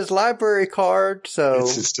 it's in his library card, so.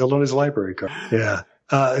 It's still on his library card. Yeah.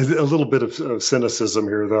 A little bit of cynicism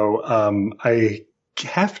here, though. I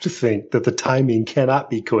have to think that the timing cannot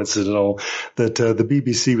be coincidental, that the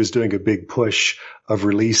BBC was doing a big push of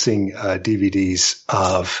releasing DVDs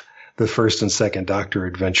of the first and second Doctor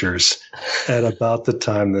adventures at about the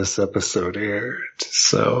time this episode aired.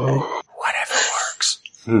 So whatever works.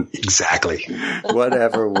 Exactly.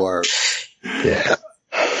 Whatever works. Yeah.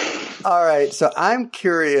 All right. So I'm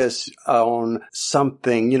curious on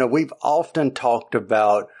something. We've often talked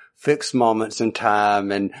about fixed moments in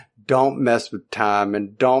time and don't mess with time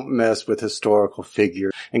and don't mess with historical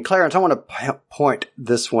figures. And Clarence, I want to point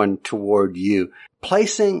this one toward you.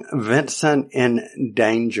 Placing Vincent in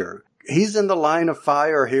danger. He's in the line of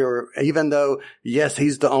fire here, even though, yes,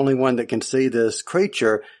 he's the only one that can see this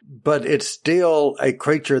creature, but it's still a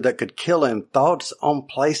creature that could kill him. Thoughts on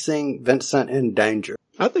placing Vincent in danger?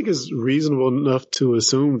 I think it's reasonable enough to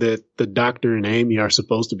assume that the Doctor and Amy are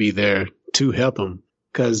supposed to be there to help him.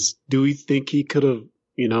 Because do we think he could have,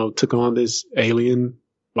 took on this alien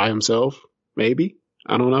by himself? Maybe.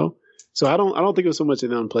 I don't know. So I don't think it was so much of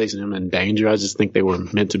them placing him in danger. I just think they were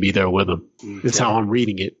meant to be there with him. That's how I'm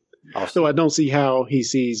reading it. Awesome. So I don't see how he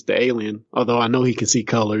sees the alien, although I know he can see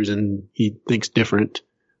colors and he thinks different.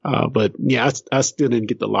 But yeah, I still didn't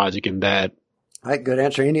get the logic in that. All right, good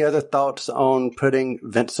answer. Any other thoughts on putting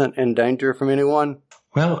Vincent in danger from anyone?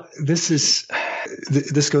 Well, this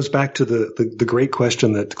goes back to the great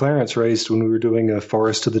question that Clarence raised when we were doing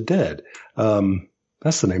Forest of the Dead.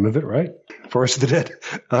 That's the name of it, right? Forest of the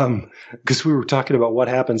Dead. Because we were talking about what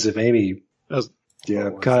happens if Amy.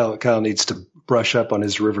 Kyle needs to brush up on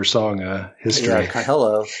his River Song history. Yeah,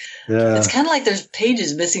 hello. Yeah. It's kind of like there's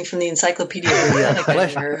pages missing from the Encyclopedia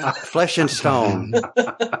Britannica. Flesh and Stone.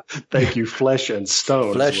 Thank you, Flesh and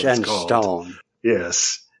Stone. Flesh and Stone.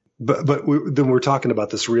 Yes. But then we're talking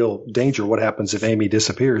about this real danger. What happens if Amy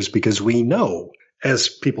disappears? Because we know, as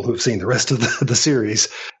people who have seen the rest of the series,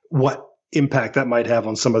 what impact that might have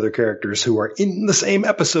on some other characters who are in the same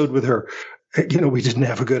episode with her. We didn't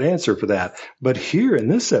have a good answer for that. But here in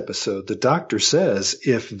this episode, the Doctor says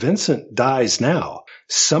if Vincent dies now,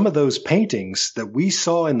 some of those paintings that we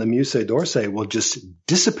saw in the Musée d'Orsay will just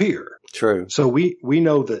disappear. True. So we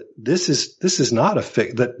know that this is not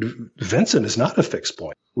that Vincent is not a fixed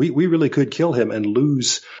point. We really could kill him and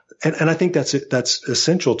lose. And I think that's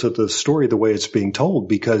essential to the story, the way it's being told,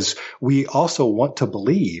 because we also want to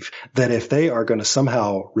believe that if they are going to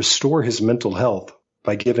somehow restore his mental health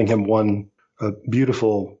by giving him one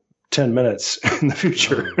beautiful 10 minutes in the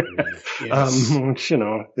future, which,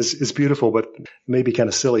 is beautiful, but maybe kind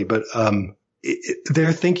of silly. But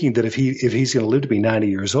they're thinking that if he's going to live to be 90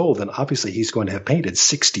 years old, then obviously he's going to have painted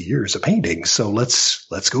 60 years of paintings. So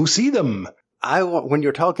let's go see them. When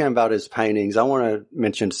you're talking about his paintings, I want to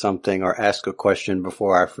mention something or ask a question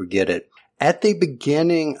before I forget it. At the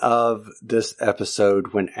beginning of this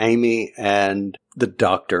episode, when Amy and the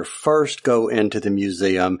doctor first go into the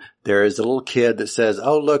museum, there is a little kid that says,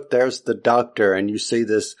 "Oh, look, there's the doctor," and you see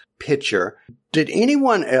this picture. Did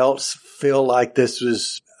anyone else feel like this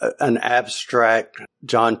was an abstract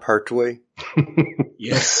John Pertwee?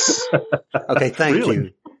 Yes. Okay, thank you.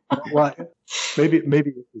 Well,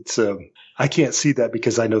 maybe it's I can't see that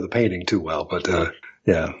because I know the painting too well, but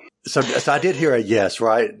yeah. So I did hear a yes,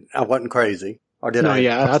 right? I wasn't crazy, or did I? No,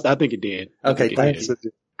 yeah, I think it did. Okay, thank you.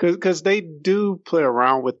 Because they do play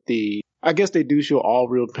around with I guess they do show all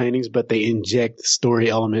real paintings, but they inject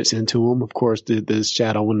story elements into them. Of course, the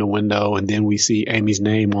shadow in the window, and then we see Amy's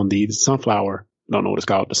name on the sunflower. I don't know what it's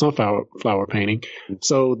called, the sunflower painting.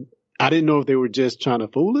 So I didn't know if they were just trying to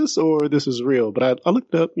fool us or this is real, but I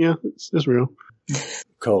looked up. Yeah, it's real.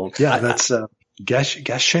 Cool. Yeah, that's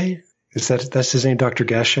Gachet. That's his name, Dr.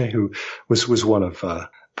 Gachet, who was one of the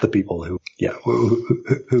people who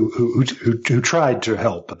tried to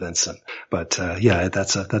help Vincent. But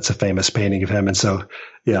that's a famous painting of him. And so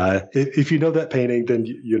if you know that painting, then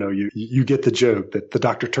you get the joke that the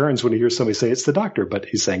doctor turns when he hears somebody say it's the doctor, but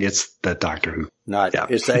he's saying it's the doctor who.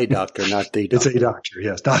 It's a doctor, not the doctor. It's a doctor,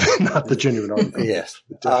 yes, not the genuine article. Yes.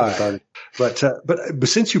 But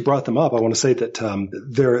since you brought them up, I want to say that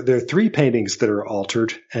there are three paintings that are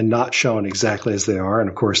altered and not shown exactly as they are. And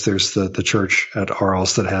of course, there's the church at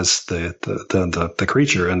Arles that has the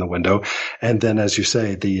creature in the window, and then, as you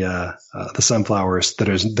say, the sunflowers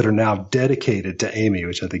that are now dedicated to Amy,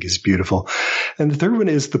 which I think is beautiful. And the third one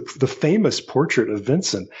is the famous portrait of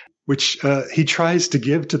Vincent, which he tries to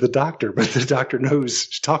give to the doctor, but the doctor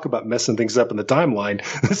knows, talk about messing things up in the timeline.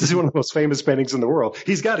 This is one of the most famous paintings in the world.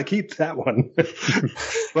 He's got to keep that one.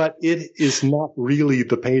 But it is not really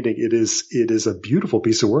the painting. It is a beautiful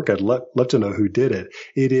piece of work. I'd love to know who did it.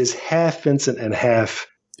 It is half Vincent and half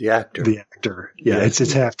the actor. Yeah,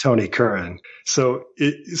 it's half Tony Curran. So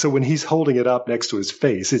when he's holding it up next to his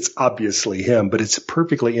face, it's obviously him, but it's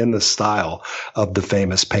perfectly in the style of the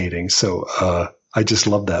famous painting. So, I just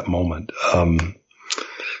love that moment.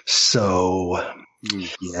 So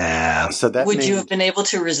that would you have been able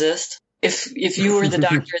to resist if you were the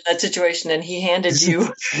doctor in that situation and he handed you?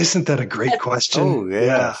 Isn't that a great question? Oh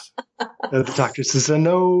yeah. The doctor says,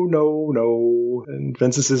 no. And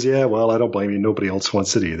Vincent says, yeah, well, I don't blame you. Nobody else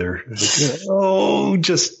wants it either. It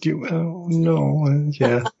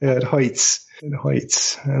hurts. It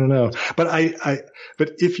hurts. I don't know. But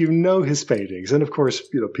if you know his paintings, and of course,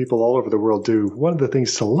 people all over the world do, one of the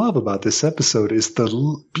things to love about this episode is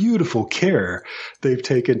the beautiful care they've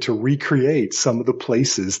taken to recreate some of the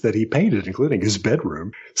places that he painted, including his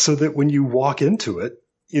bedroom, so that when you walk into it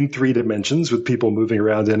in 3 dimensions with people moving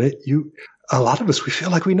around in it, a lot of us, we feel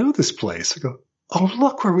like we know this place. We go, oh,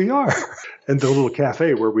 look where we are. And the little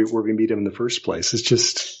cafe where we meet him in the first place. It's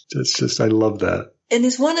just, I love that. And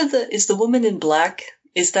is the woman in black,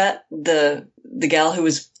 is that the gal who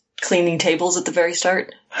was cleaning tables at the very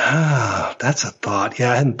start? Ah, that's a thought.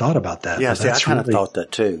 Yeah, I hadn't thought about that. Yeah, I kind of thought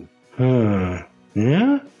that too.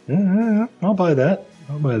 Yeah, I'll buy that.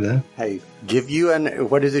 Hey,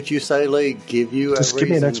 what is it you say, Lee? Give you just give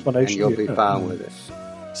me an explanation, and you'll be fine with it.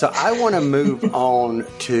 So I want to move on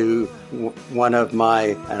to one of my,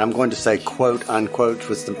 and I'm going to say quote unquote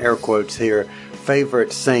with some air quotes here,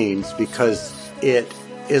 favorite scenes, because it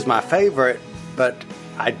is my favorite, but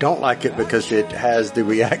I don't like it because it has the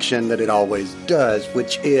reaction that it always does,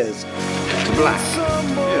 which is Black.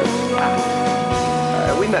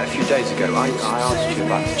 Yeah. We met a few days ago. I asked you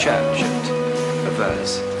about the church at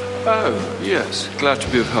Avers. Oh, yes. Glad to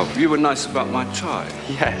be of help. You were nice about my tie.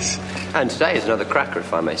 Yes. And today is another cracker,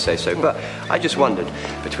 if I may say so. But I just wondered,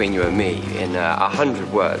 between you and me, in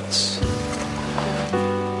 100 words,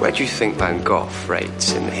 where do you think Van Gogh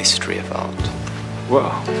rates in the history of art?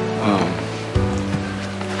 Well,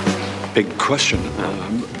 big question.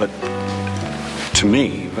 But to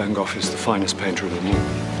me, Van Gogh is the finest painter of them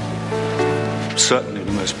all. Certainly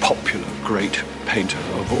the most popular great painter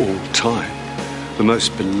of all time. The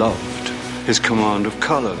most beloved his command of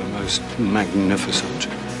color the most magnificent.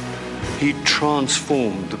 He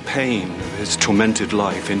transformed the pain of his tormented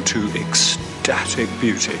life into ecstatic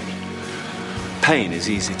beauty. Pain is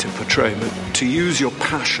easy to portray, but to use your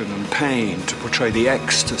passion and pain to portray the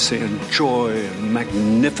ecstasy and joy and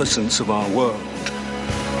magnificence of our world,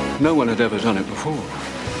 no one had ever done it before.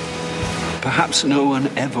 Perhaps no one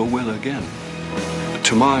ever will again.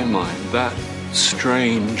 To my mind, that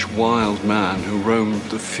strange, wild man who roamed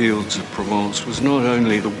the fields of Provence was not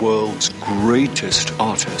only the world's greatest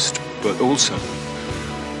artist, but also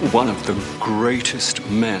one of the greatest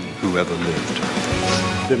men who ever lived.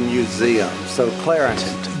 The museum. So, Clarence,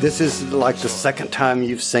 this is like the second time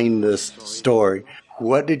you've seen this story.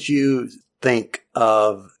 What did you think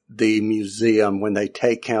of the museum when they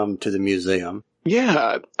take him to the museum?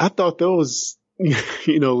 Yeah, I thought that was,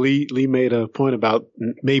 Lee made a point about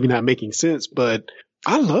maybe not making sense, but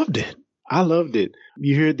I loved it. I loved it.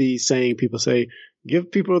 You hear the saying, people say,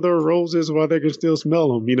 give people their roses while they can still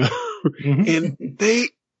smell them, Mm-hmm. And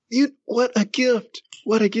what a gift.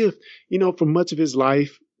 What a gift. For much of his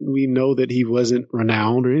life, we know that he wasn't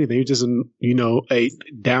renowned or anything. He was just, a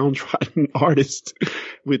downtrodden artist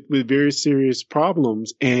with very serious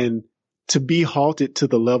problems. And to be halted to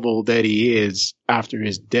the level that he is after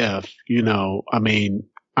his death,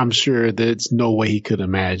 I'm sure there's no way he could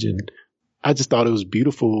imagine. I just thought it was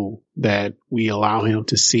beautiful that we allow him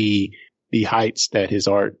to see the heights that his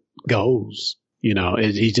art goes.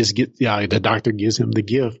 He just the doctor gives him the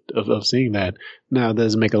gift of seeing that. Now, it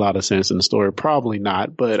doesn't make a lot of sense in the story. Probably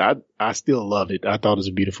not, but I still love it. I thought it was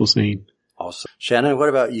a beautiful scene. Awesome. Shannon, what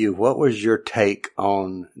about you? What was your take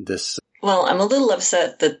on this? Well, I'm a little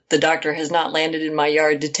upset that the doctor has not landed in my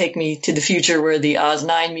yard to take me to the future where the Oz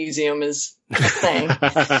 9 museum is staying.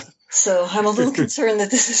 So I'm a little concerned that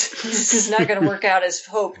this is not going to work out as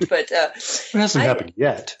hoped, but it hasn't happened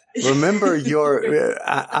yet. Remember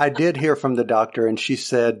I did hear from the doctor, and she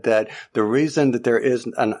said that the reason that there is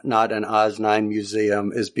not an Oz 9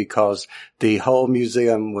 museum is because the whole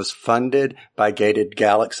museum was funded by Gated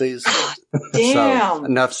Galaxies. Damn. So,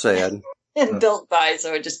 enough said. And built by,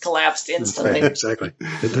 so it just collapsed instantly. Exactly.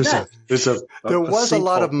 There was a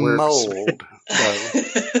lot of mold.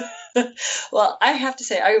 Well, I have to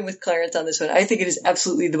say, I am with Clarence on this one. I think it is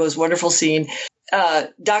absolutely the most wonderful scene.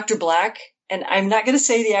 Dr. Black, and I'm not going to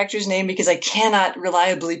say the actor's name because I cannot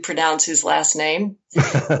reliably pronounce his last name.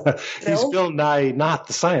 He's Bill Nye, not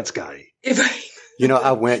the science guy.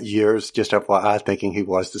 I went years, just FYI, thinking he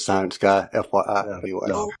was the science guy. FYI.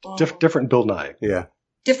 No, different Bill Nye. Yeah.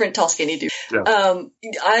 Different tall, skinny dude. Yeah.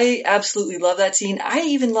 I absolutely love that scene. I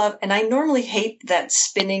even love, and I normally hate that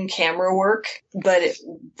spinning camera work, but it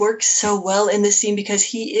works so well in this scene because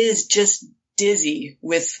he is just dizzy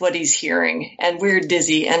with what he's hearing, and we're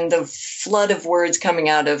dizzy, and the flood of words coming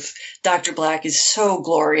out of Dr. Black is so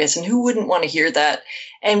glorious, and who wouldn't want to hear that?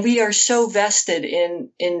 And we are so vested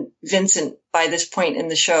in Vincent by this point in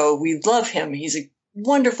the show. We love him. He's a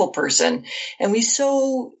wonderful person, and we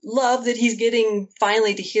so love that he's getting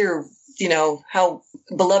finally to hear how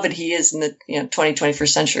beloved he is in the 21st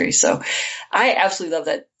century. So I absolutely love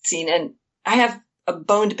that scene, and I have a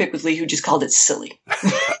bone to pick with Lee, who just called it silly.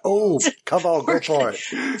 Oh, come on, go for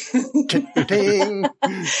it. Ding.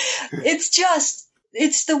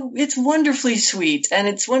 It's wonderfully sweet, and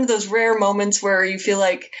it's one of those rare moments where you feel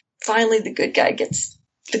like finally the good guy gets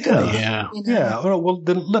the good. Yeah. Well,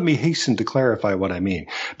 then let me hasten to clarify what I mean,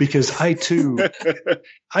 because I too,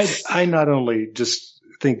 I not only just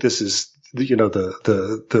think this is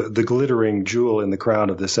the glittering jewel in the crown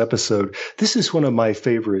of this episode. This is one of my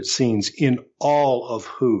favorite scenes in all of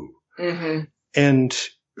Who. Mm-hmm. And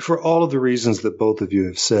for all of the reasons that both of you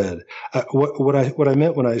have said, what I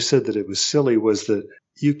meant when I said that it was silly was that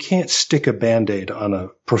you can't stick a Band-Aid on a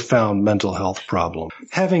profound mental health problem.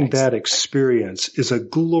 Having that experience is a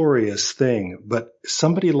glorious thing, but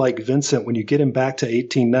somebody like Vincent, when you get him back to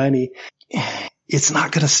 1890, it's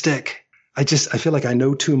not going to stick. I feel like I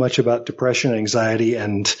know too much about depression, anxiety,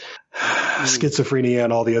 and schizophrenia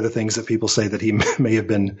and all the other things that people say that he may have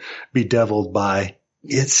been bedeviled by.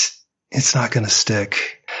 It's not going to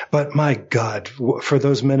stick. But my God, for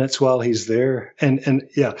those minutes while he's there, and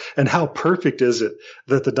how perfect is it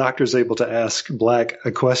that the doctor's able to ask Black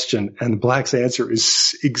a question, and Black's answer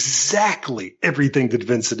is exactly everything that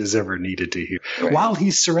Vincent has ever needed to hear. Right. While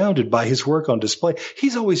he's surrounded by his work on display,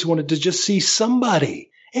 he's always wanted to just see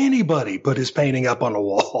anybody put his painting up on a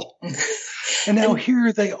wall. And now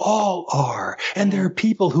here they all are. And there are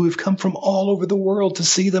people who have come from all over the world to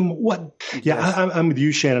see them. I'm with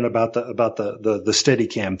you, Shannon, about the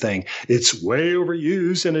Steadicam thing. It's way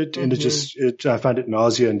overused, and I find it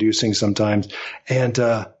nausea inducing sometimes.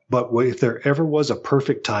 but if there ever was a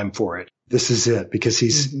perfect time for it, this is it, because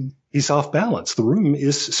he's off balance. The room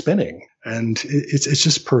is spinning, and it's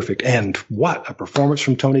just perfect. And what a performance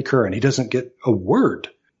from Tony Curran. He doesn't get a word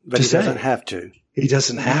but to he say. doesn't have to. He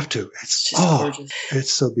doesn't have to. It's just gorgeous.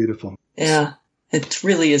 It's so beautiful. Yeah, it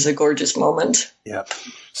really is a gorgeous moment. Yep.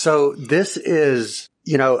 So this is,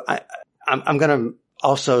 I'm going to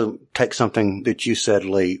also take something that you said,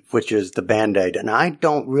 Lee, which is the Band-Aid. And I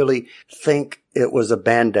don't really think it was a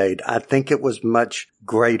Band-Aid. I think it was much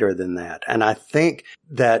greater than that. And I think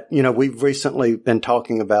that, we've recently been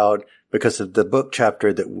talking about, because of the book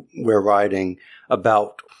chapter that we're writing,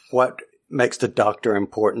 about what makes the Doctor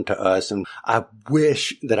important to us. And I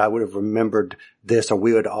wish that I would have remembered this, or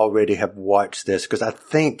we would already have watched this, because I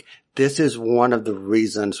think this is one of the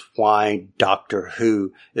reasons why Doctor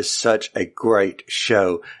Who is such a great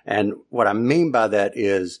show. And what I mean by that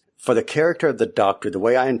is, for the character of the Doctor, the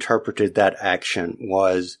way I interpreted that action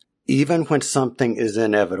was, even when something is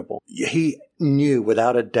inevitable, he knew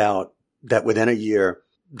without a doubt that within a year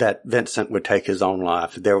that Vincent would take his own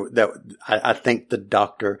life. I think the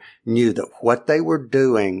Doctor knew that what they were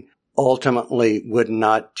doing ultimately would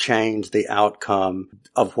not change the outcome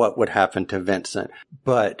of what would happen to Vincent.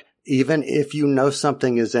 But even if you know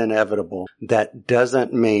something is inevitable, that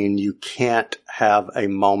doesn't mean you can't have a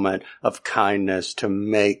moment of kindness to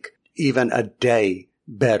make even a day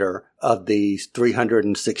better of these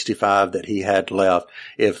 365 that he had left.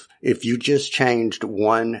 If you just changed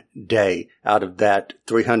one day out of that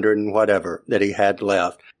 300 and whatever that he had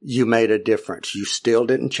left, you made a difference. You still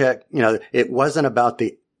didn't check, it wasn't about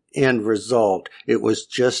the end result. It was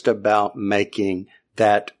just about making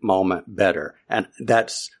that moment better. And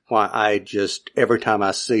that's why every time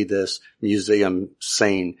I see this museum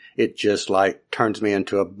scene, it just turns me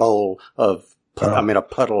into a bowl of, a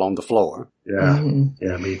puddle on the floor. Yeah.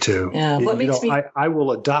 Yeah, me too. Yeah. What makes me... I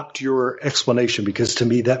will adopt your explanation, because to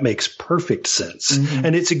me that makes perfect sense.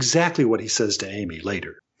 And it's exactly what he says to Amy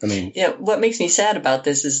later. Yeah, what makes me sad about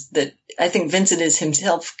this is that I think Vincent is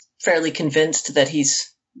himself fairly convinced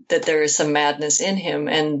that there is some madness in him.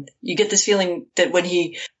 And you get this feeling that when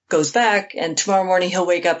he goes back and tomorrow morning he'll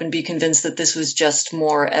wake up and be convinced that this was just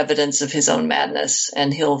more evidence of his own madness,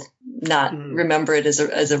 and he'll not remember it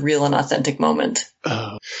as a real and authentic moment.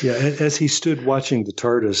 Yeah, as he stood watching the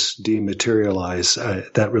TARDIS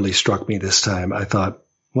dematerialize, that really struck me this time. I thought,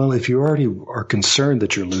 well, if you already are concerned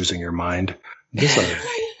that you're losing your mind,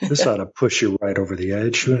 this ought to push you right over the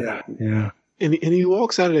edge. Yeah. And he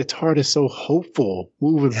walks out of the TARDIS so hopeful,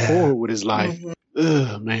 moving forward with his life.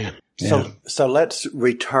 Ugh, man. Yeah. So let's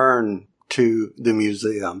return to the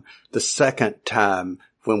museum the second time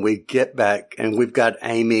when we get back and we've got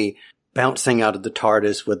Amy bouncing out of the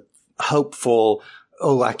TARDIS with hopeful,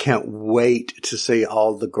 I can't wait to see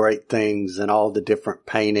all the great things and all the different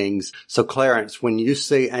paintings. So Clarence, when you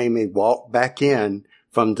see Amy walk back in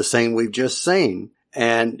from the scene we've just seen,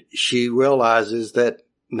 and she realizes that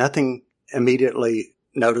nothing immediately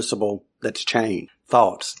noticeable that's changed.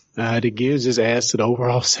 Thoughts? It gives his ass to the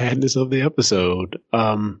overall sadness of the episode.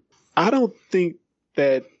 I don't think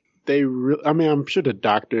that I'm sure the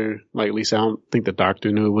Doctor, like Lisa, I don't think the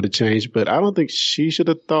Doctor knew it would have changed, but I don't think she should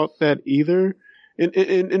have thought that either.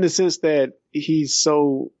 In the sense that he's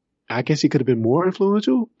so, I guess he could have been more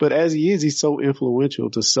influential, but as he is, he's so influential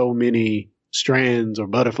to so many strands or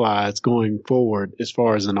butterflies going forward as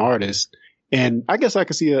far as an artist. And I guess I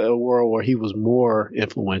could see a world where he was more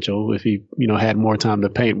influential if he, had more time to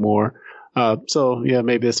paint more. So yeah,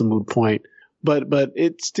 maybe that's a moot point. But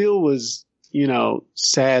it still was,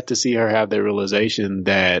 sad to see her have the realization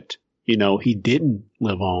that, he didn't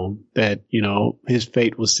live on, that, his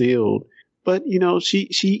fate was sealed. But,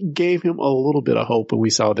 she gave him a little bit of hope, and we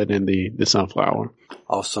saw that in the sunflower.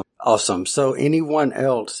 Awesome. So anyone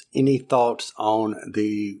else, any thoughts on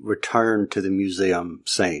the return to the museum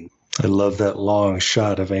scene? I love that long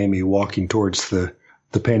shot of Amy walking towards the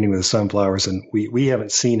painting with the sunflowers, and we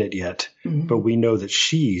haven't seen it yet, but we know that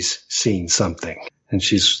she's seen something, and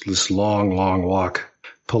she's this long walk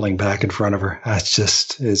pulling back in front of her. It's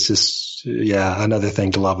just another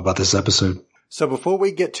thing to love about this episode. So before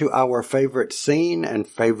we get to our favorite scene and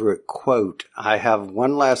favorite quote, I have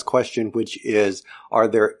one last question, which is, are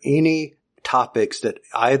there any topics that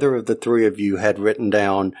either of the three of you had written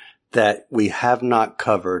down that we have not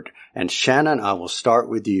covered? And Shannon, I will start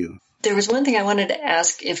with you. There was one thing I wanted to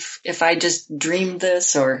ask if I just dreamed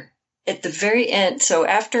this, or at the very end. So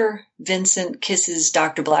after Vincent kisses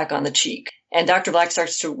Dr. Black on the cheek and Dr. Black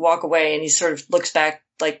starts to walk away, and he sort of looks back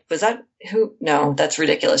like, was that who? No, that's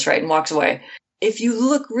ridiculous, right? And walks away. if you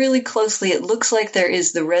look really closely, it looks like there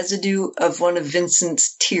is the residue of one of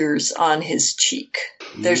Vincent's tears on his cheek.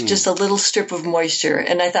 There's just a little strip of moisture.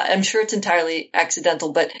 And I'm sure it's entirely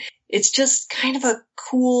accidental, but it's just kind of a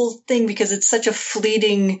cool thing because it's such a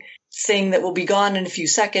fleeting thing that will be gone in a few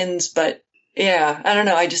seconds. But yeah, I don't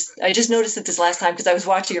know. I just noticed it this last time because I was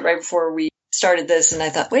watching it right before we started this, and I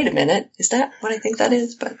thought, wait a minute, is that what I think that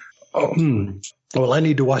is? But well, I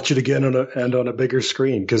need to watch it again on a bigger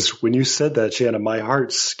screen because when you said that, Shannon, my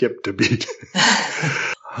heart skipped a beat.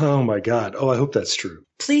 Oh my God! Oh, I hope that's true.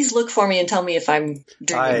 Please look for me and tell me if I'm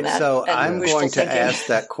dreaming that. So I'm going to ask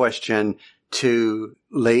that question to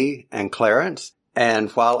Lee and Clarence.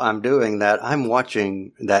 And while I'm doing that, I'm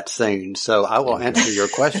watching that scene, so I will answer your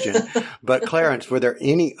question. But Clarence, were there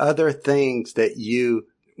any other things that you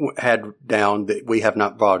had down that we have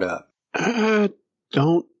not brought up?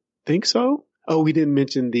 Don't think so. Oh, we didn't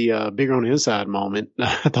mention the bigger on the inside moment.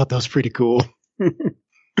 I thought that was pretty cool.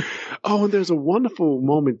 Oh, and there's a wonderful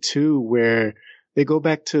moment too where they go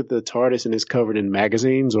back to the TARDIS and it's covered in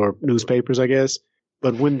magazines or newspapers, I guess.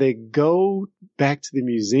 But when they go back to the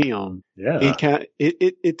museum,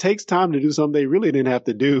 it takes time to do something they really didn't have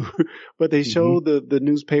to do. But they show the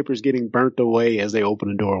newspapers getting burnt away as they open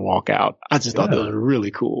the door and walk out. I just thought that was really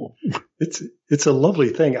cool. It's a lovely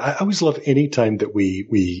thing. I always love any time that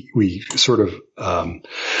we sort of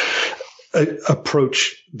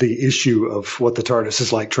approach the issue of what the TARDIS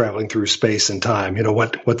is like traveling through space and time, you know,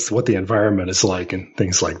 what the environment is like and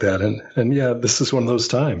things like that. And yeah, this is one of those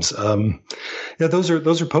times. Yeah, those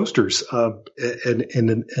are posters.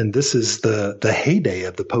 And this is the heyday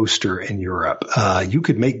of the poster in Europe. You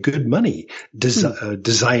could make good money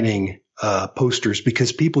designing posters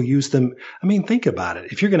because people use them. I mean, think about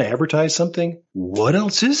it. If you're going to advertise something, what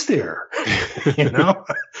else is there? You know,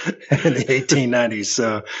 in the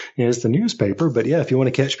 1890s, it's the newspaper. But yeah, if you want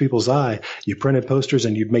to catch people's eye, you printed posters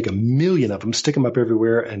and you'd make 1 million of them, stick them up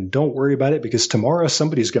everywhere, and don't worry about it because tomorrow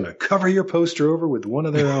somebody's going to cover your poster over with one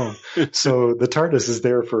of their own. So the TARDIS is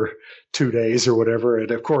there for 2 days or whatever.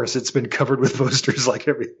 And of course, it's been covered with posters like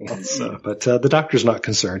everything else. But the Doctor's not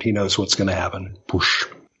concerned. He knows what's going to happen. Whoosh.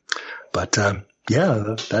 But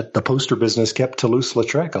the poster business kept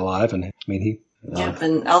Toulouse-Lautrec alive, and I mean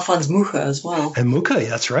and Alphonse Mucha as well. And Mucha,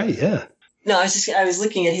 that's right, yeah. No, I was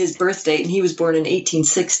looking at his birth date, and he was born in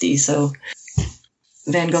 1860, so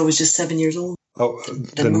Van Gogh was just 7 years old. Oh,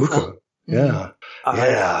 then Mucha, yeah,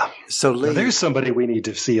 yeah. So Lee, there's somebody we need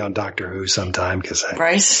to see on Doctor Who sometime,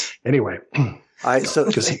 right? Anyway, so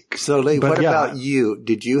Lee, what about you?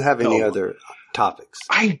 Did you have any other topics?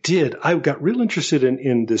 I did. I got real interested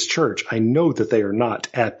in this church. I know that they are not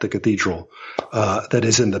at the cathedral that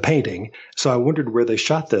is in the painting. So I wondered where they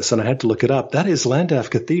shot this, and I had to look it up. That is Llandaff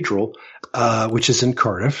Cathedral, which is in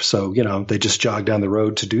Cardiff. So, you know, they just jogged down the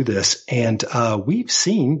road to do this. And we've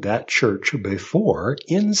seen that church before,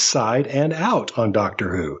 inside and out on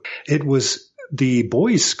Doctor Who. It was the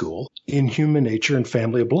boys' school in Human Nature and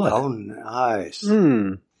Family of Blood. Oh, nice.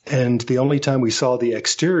 And the only time we saw the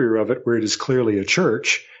exterior of it, where it is clearly a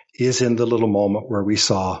church, is in the little moment where we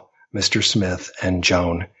saw Mr. Smith and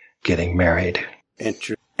Joan getting married.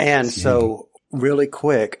 And so, really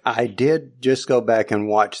quick, I did just go back and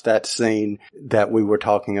watch that scene that we were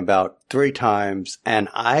talking about 3 times, and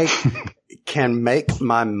I can make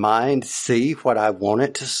my mind see what I want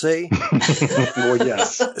it to see. Well,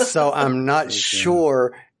 yes. So I'm not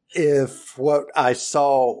sure if what I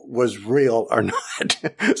saw was real or not.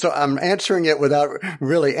 So I'm answering it without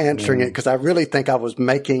really answering it because I really think I was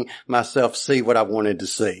making myself see what I wanted to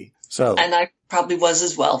see. So, and I probably was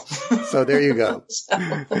as well. So there you go.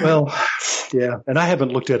 Well, yeah. And I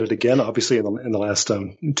haven't looked at it again, obviously, in the last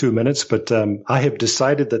 2 minutes, but I have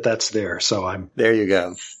decided that that's there. So there you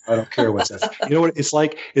go. I don't care what's that. You know what? It's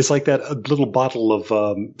like that little bottle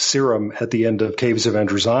of serum at the end of Caves of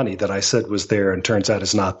Androzani that I said was there and turns out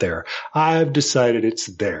is not there. I've decided it's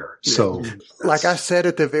there. So, like I said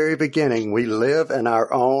at the very beginning, we live in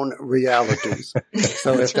our own realities.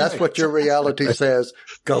 So if that's what your reality says,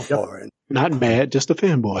 go for it. Not mad, just a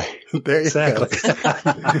fanboy. There you go.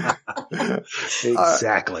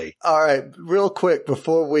 Exactly. All right. Real quick,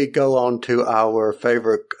 before we go on to our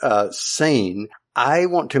favorite scene, I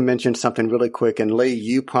want to mention something really quick. And Lee,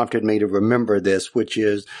 you prompted me to remember this, which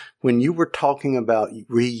is when you were talking about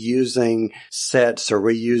reusing sets or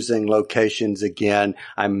reusing locations again,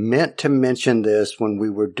 I meant to mention this when we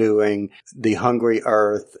were doing the Hungry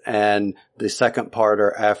Earth and the second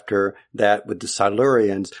parter after that with the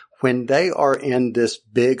Silurians. When they are in this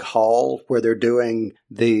big hall where they're doing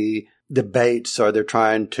the debates or they're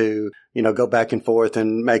trying to, go back and forth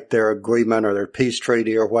and make their agreement or their peace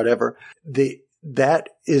treaty or whatever, that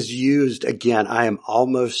is used again. I am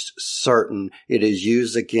almost certain it is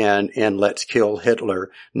used again in Let's Kill Hitler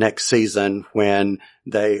next season when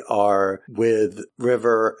they are with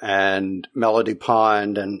River and Melody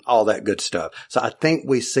Pond and all that good stuff. So I think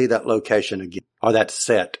we see that location again, or that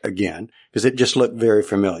set again, because it just looked very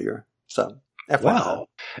familiar. So, FYI. Wow.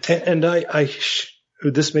 And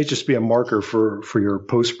this may just be a marker for your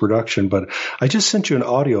post-production, but I just sent you an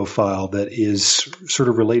audio file that is sort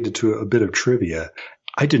of related to a bit of trivia.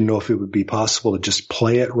 I didn't know if it would be possible to just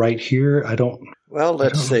play it right here. Well,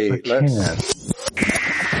 let's see.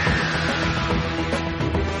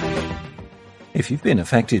 If you've been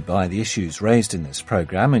affected by the issues raised in this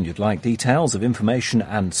programme and you'd like details of information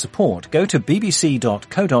and support, go to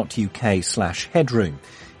bbc.co.uk/headroom.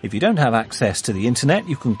 If you don't have access to the internet,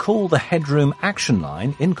 you can call the Headroom Action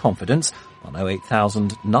Line in confidence on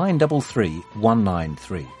 08000 933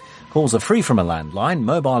 193. Calls are free from a landline,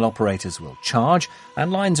 mobile operators will charge,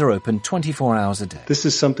 and lines are open 24 hours a day. This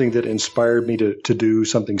is something that inspired me to do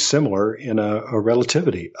something similar in a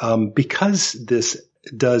Relativity. Because this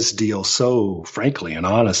does deal so frankly and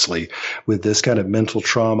honestly with this kind of mental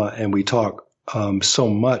trauma, and we talk so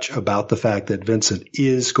much about the fact that Vincent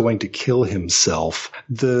is going to kill himself.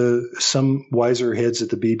 Some wiser heads at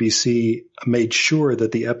the BBC made sure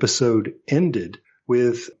that the episode ended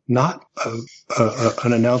with not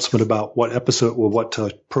an announcement about what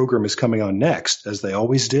program is coming on next, as they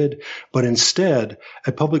always did, but instead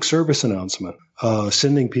a public service announcement,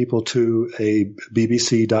 sending people to a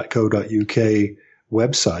bbc.co.uk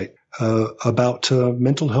website about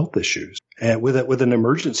mental health issues, and with an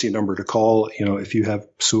emergency number to call, if you have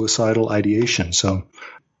suicidal ideation. So,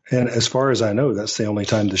 and as far as I know, that's the only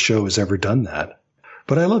time the show has ever done that.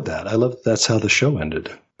 But I love that. That's how the show ended.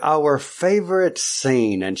 Our favorite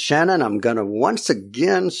scene, and Shannon, I'm going to once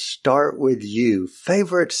again start with you.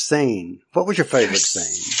 Favorite scene. What was your favorite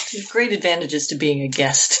scene? There's great advantages to being a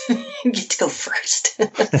guest. You get to go first.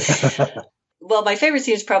 Well, my favorite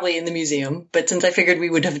scene is probably in the museum, but since I figured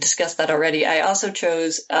we would have discussed that already, I also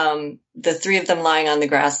chose the three of them lying on the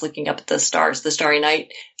grass looking up at the stars, the starry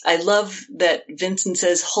night. I love that Vincent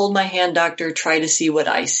says, "Hold my hand, doctor, try to see what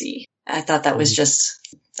I see." I thought that was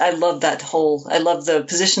I love the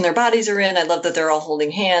position their bodies are in. I love that they're all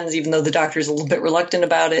holding hands, even though the doctor's a little bit reluctant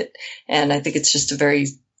about it. And I think it's just a very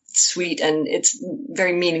sweet and it's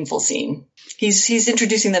very meaningful scene. He's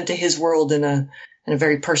introducing them to his world in a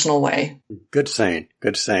very personal way. Good scene.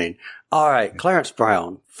 Good scene. All right, Clarence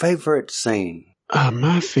Brown, favorite scene.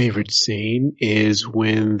 My favorite scene is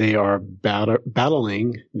when they are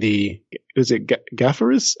battling is it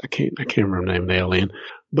Gaffarus? I can't remember the name of the alien,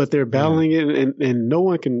 but they're battling it and no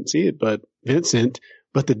one can see it but Vincent.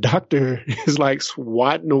 But the doctor is like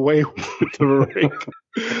swatting away with the ring,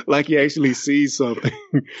 like he actually sees something.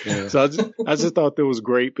 Yeah. So I just thought that was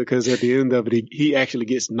great because at the end of it, he actually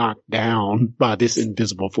gets knocked down by this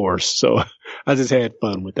invisible force. So I just had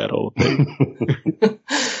fun with that whole thing.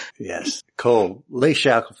 Yes. Cool. Lee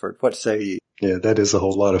Shackelford, what say you? Yeah, that is a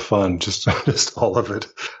whole lot of fun. Just all of it.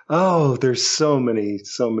 Oh, there's so many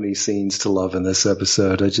scenes to love in this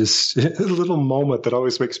episode. A little moment that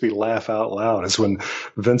always makes me laugh out loud is when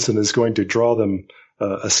Vincent is going to draw them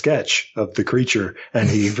a sketch of the creature, and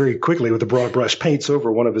he very quickly with a broad brush paints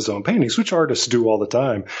over one of his own paintings, which artists do all the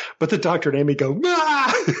time. But the doctor and Amy go,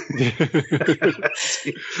 "Ah!"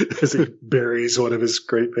 as he buries one of his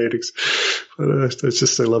great paintings. But I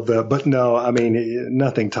love that. But no, I mean,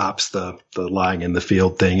 nothing tops the lying in the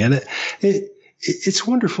field thing. And it's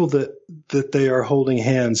wonderful that they are holding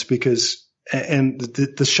hands because, and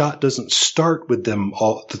the shot doesn't start with them,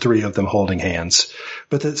 the three of them holding hands,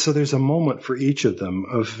 so there's a moment for each of them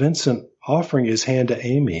of Vincent offering his hand to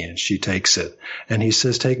Amy, and she takes it, and he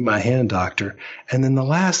says, "Take my hand, doctor." And then the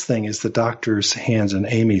last thing is the doctor's hands and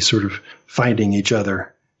Amy sort of finding each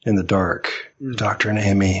other in the dark, Doctor and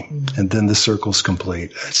Amy, and then the circle's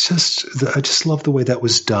complete. I just love the way that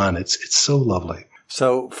was done. It's so lovely.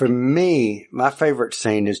 So for me, my favorite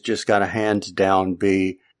scene is just got to hands down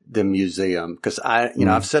be the museum. Cause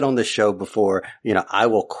I've said on this show before, I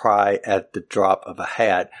will cry at the drop of a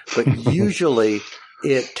hat, but usually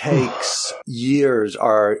it takes years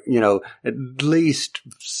or, at least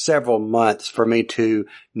several months for me to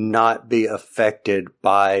not be affected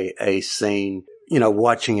by a scene,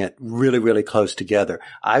 watching it really, really close together.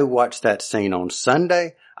 I watched that scene on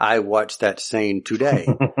Sunday. I watched that scene today.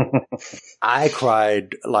 I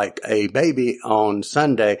cried like a baby on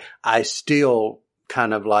Sunday. I still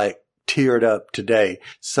kind of like teared up today.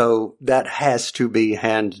 So that has to be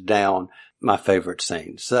hands down my favorite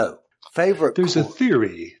scene. So Favorite. There's a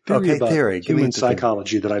theory Okay, about theory. Give me human the theory.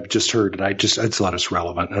 psychology that I've just heard, and I thought it's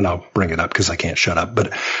relevant, and I'll bring it up because I can't shut up.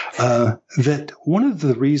 But that one of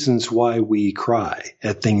the reasons why we cry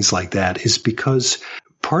at things like that is because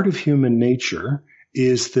part of human nature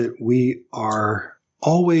is that we are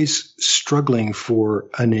always struggling for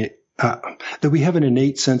that we have an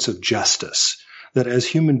innate sense of justice. That as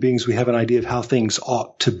human beings, we have an idea of how things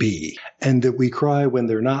ought to be, and that we cry when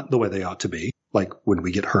they're not the way they ought to be, like when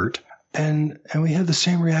we get hurt. And we have the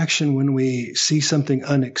same reaction when we see something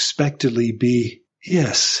unexpectedly be,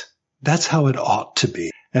 yes, that's how it ought to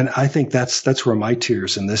be. And I think that's where my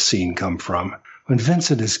tears in this scene come from. When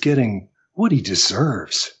Vincent is getting what he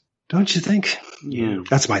deserves, don't you think? Yeah.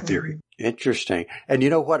 That's my theory. Interesting. And you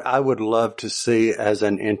know what I would love to see as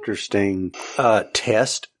an interesting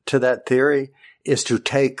test to that theory is to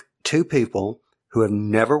take two people who have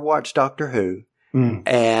never watched Doctor Who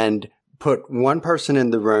and put one person in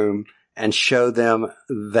the room and show them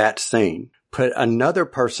that scene. Put another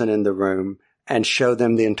person in the room and show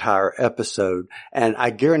them the entire episode. And I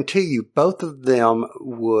guarantee you both of them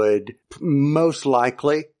would most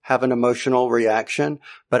likely have an emotional reaction.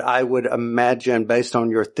 But I would imagine, based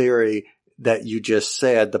on your theory that you just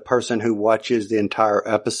said, the person who watches the entire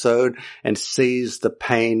episode and sees the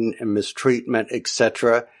pain and mistreatment,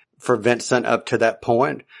 etc., for Vincent up to that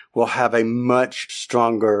point will have a much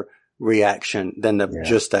stronger reaction than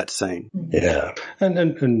just that scene. Yeah.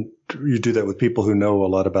 And you do that with people who know a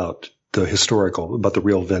lot about the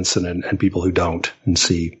real Vincent and people who don't, and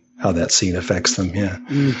see how that scene affects them. Yeah.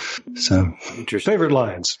 So interesting. Favorite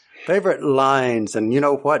lines. Favorite lines. And you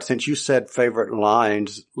know what? Since you said favorite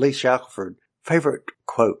lines, Lee Shackelford, favorite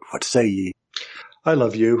quote. What say ye? I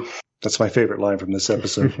love you. That's my favorite line from this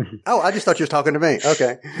episode. Oh, I just thought you were talking to me.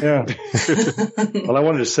 Okay. Yeah. Well, I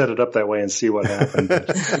wanted to set it up that way and see what happened.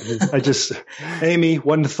 Amy,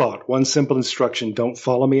 one thought, one simple instruction. Don't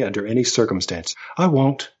follow me under any circumstance. I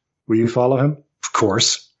won't. Will you follow him? Of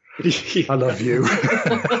course. I love you.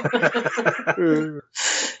 You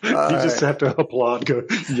just have to applaud, go,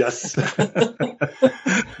 yes.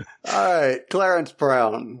 All right. Clarence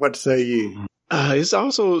Brown, what say you? It's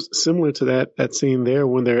also similar to that scene there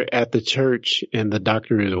when they're at the church and the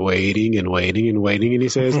doctor is waiting and waiting and waiting. And he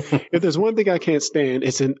says, if there's one thing I can't stand,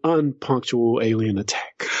 it's an unpunctual alien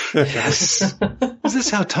attack. Yes. Is this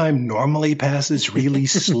how time normally passes? Really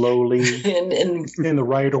slowly? In the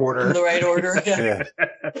right order? In the right order, yeah.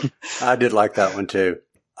 I did like that one too.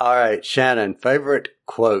 All right, Shannon, favorite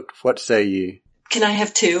quote. What say you? Can I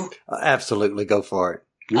have two? Absolutely. Go for it.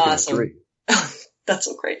 You can have three. That's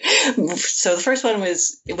so great. So the first one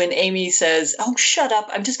was when Amy says, "Oh, shut up.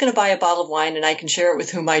 I'm just going to buy a bottle of wine and I can share it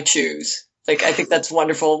with whom I choose." Like, I think that's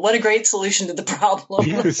wonderful. What a great solution to the problem.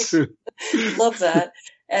 Yes. Love that.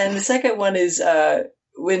 And the second one is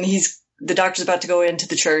when the doctor's about to go into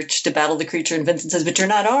the church to battle the creature, and Vincent says, "But you're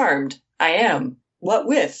not armed." "I am." "What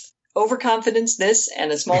with?" "Overconfidence, this,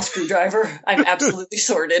 and a small screwdriver. I'm absolutely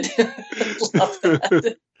sorted." Love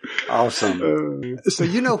that. Awesome. So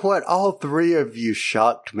you know what? All three of you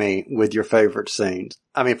shocked me with your favorite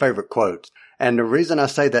quotes. And the reason I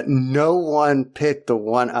say that, no one picked the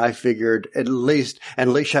one I figured, at least,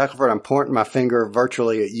 and Lee Shackelford, I'm pointing my finger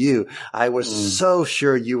virtually at you. I was so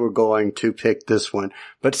sure you were going to pick this one.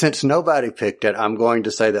 But since nobody picked it, I'm going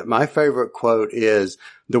to say that my favorite quote is,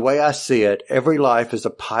 "The way I see it, every life is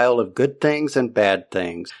a pile of good things and bad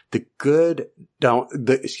things. The good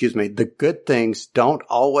things don't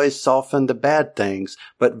always soften the bad things,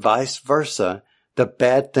 but vice versa. The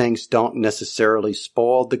bad things don't necessarily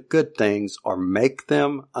spoil the good things or make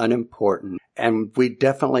them unimportant." And we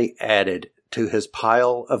definitely added to his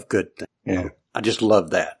pile of good things. Yeah. I just love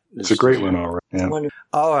that. It's a great one, all right. Yeah.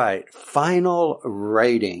 All right. Final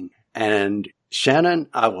rating. And Shannon,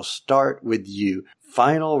 I will start with you.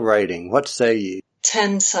 Final rating. What say you?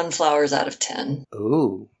 10 sunflowers out of 10.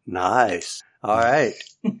 Ooh, nice. All right.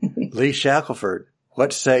 Lee Shackelford,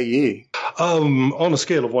 what say ye? On a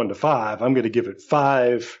scale of 1 to 5, I'm going to give it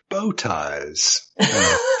 5 bow ties.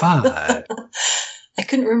 5. I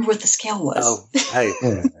couldn't remember what the scale was. Oh, hey,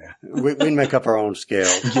 we make up our own scale.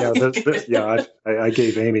 Yeah, I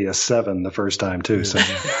gave Amy a 7 the first time too. So,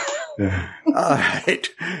 yeah. All right.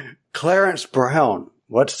 Clarence Brown,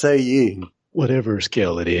 what say ye? Whatever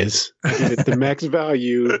scale it is, the max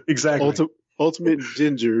value. Exactly. Ultimate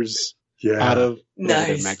gingers out of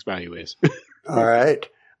whatever the max value is. All right.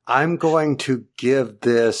 I'm going to give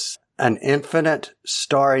this an infinite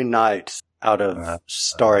Starry Nights out of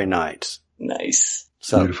Starry Nights. Nice.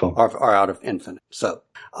 So, beautiful. Or out of infinite. So,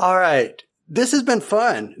 all right. This has been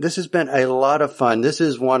fun. This has been a lot of fun. This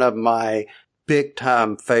is one of my big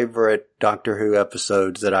time favorite Doctor Who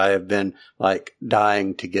episodes that I have been like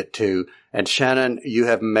dying to get to. And Shannon, you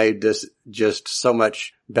have made this just so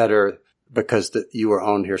much better because you were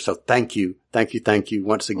on here. So thank you. Thank you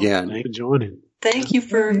once again. Thanks for joining. Thank you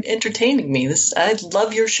for entertaining me. I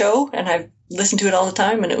love your show, and I listen to it all the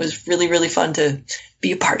time, and it was really, really fun to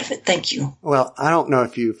be a part of it. Thank you. Well, I don't know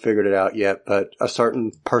if you figured it out yet, but a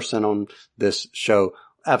certain person on this show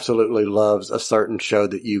absolutely loves a certain show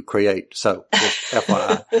that you create. So just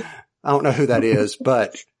FYI. I don't know who that is,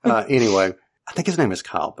 but anyway, I think his name is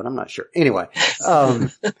Kyle, but I'm not sure. Anyway,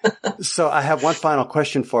 so I have one final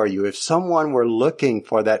question for you. If someone were looking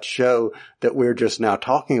for that show that we're just now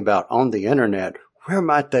talking about on the internet, where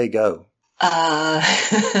might they go?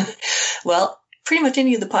 Well, pretty much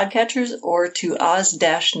any of the podcatchers or to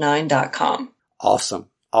oz-9.com. Awesome.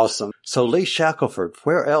 So Lee Shackelford,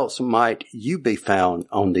 where else might you be found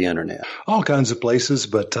on the internet? All kinds of places,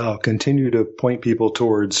 but I'll continue to point people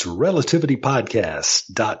towards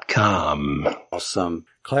relativitypodcast.com. Awesome.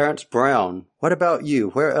 Clarence Brown, what about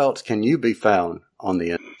you? Where else can you be found on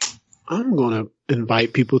the internet? I'm going to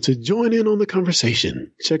invite people to join in on the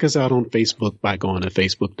conversation. Check us out on Facebook by going to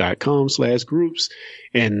facebook.com/groups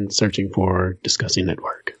and searching for Discussing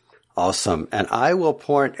Network. Awesome. And I will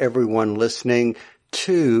point everyone listening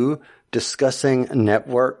to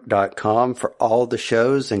discussingnetwork.com for all the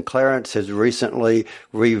shows. And Clarence has recently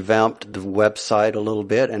revamped the website a little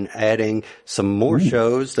bit and adding some more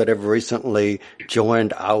shows that have recently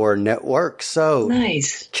joined our network. So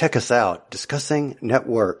nice. Check us out,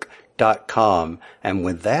 discussingnetwork.com. And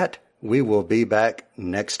with that, we will be back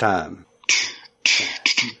next time.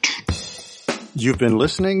 You've been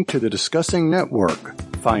listening to the Discussing Network.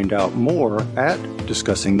 Find out more at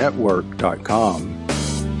discussingnetwork.com.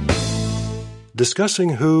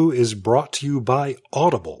 Discussing Who is brought to you by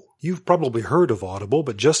Audible. You've probably heard of Audible,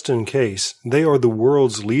 but just in case, they are the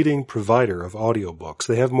world's leading provider of audiobooks.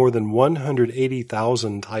 They have more than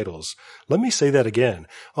 180,000 titles. Let me say that again.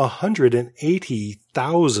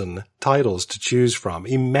 180,000 titles to choose from.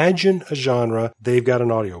 Imagine a genre, they've got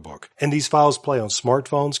an audiobook. And these files play on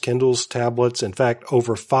smartphones, Kindles, tablets, in fact,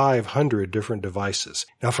 over 500 different devices.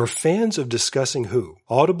 Now, for fans of Discussing Who,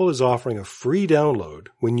 Audible is offering a free download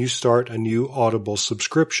when you start a new Audible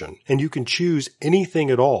subscription. And you can choose anything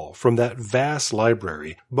at all from that vast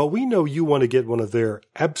library. But we know you want to get one of their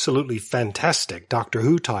absolutely fantastic Doctor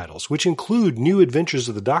Who titles, which include New Adventures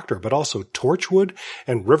of the Doctor, but also Torchwood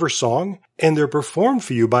and River Song. And they're performed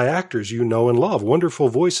for you by actors you know and love. Wonderful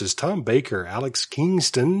voices, Tom Baker, Alex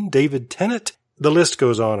Kingston, David Tennant. The list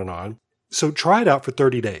goes on and on. So try it out for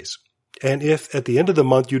 30 days. And if at the end of the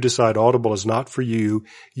month you decide Audible is not for you,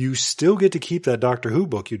 you still get to keep that Doctor Who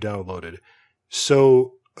book you downloaded.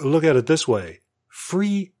 So look at it this way.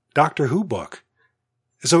 Free Doctor Who book.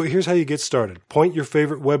 So here's how you get started. Point your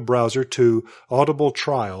favorite web browser to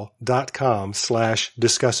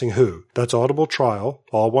audibletrial.com/discussingwho. That's audibletrial,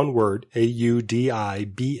 all one word,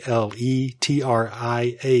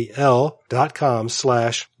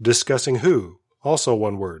 audibletrial.com/discussingwho, also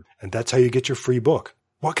one word. And that's how you get your free book.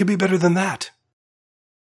 What could be better than that?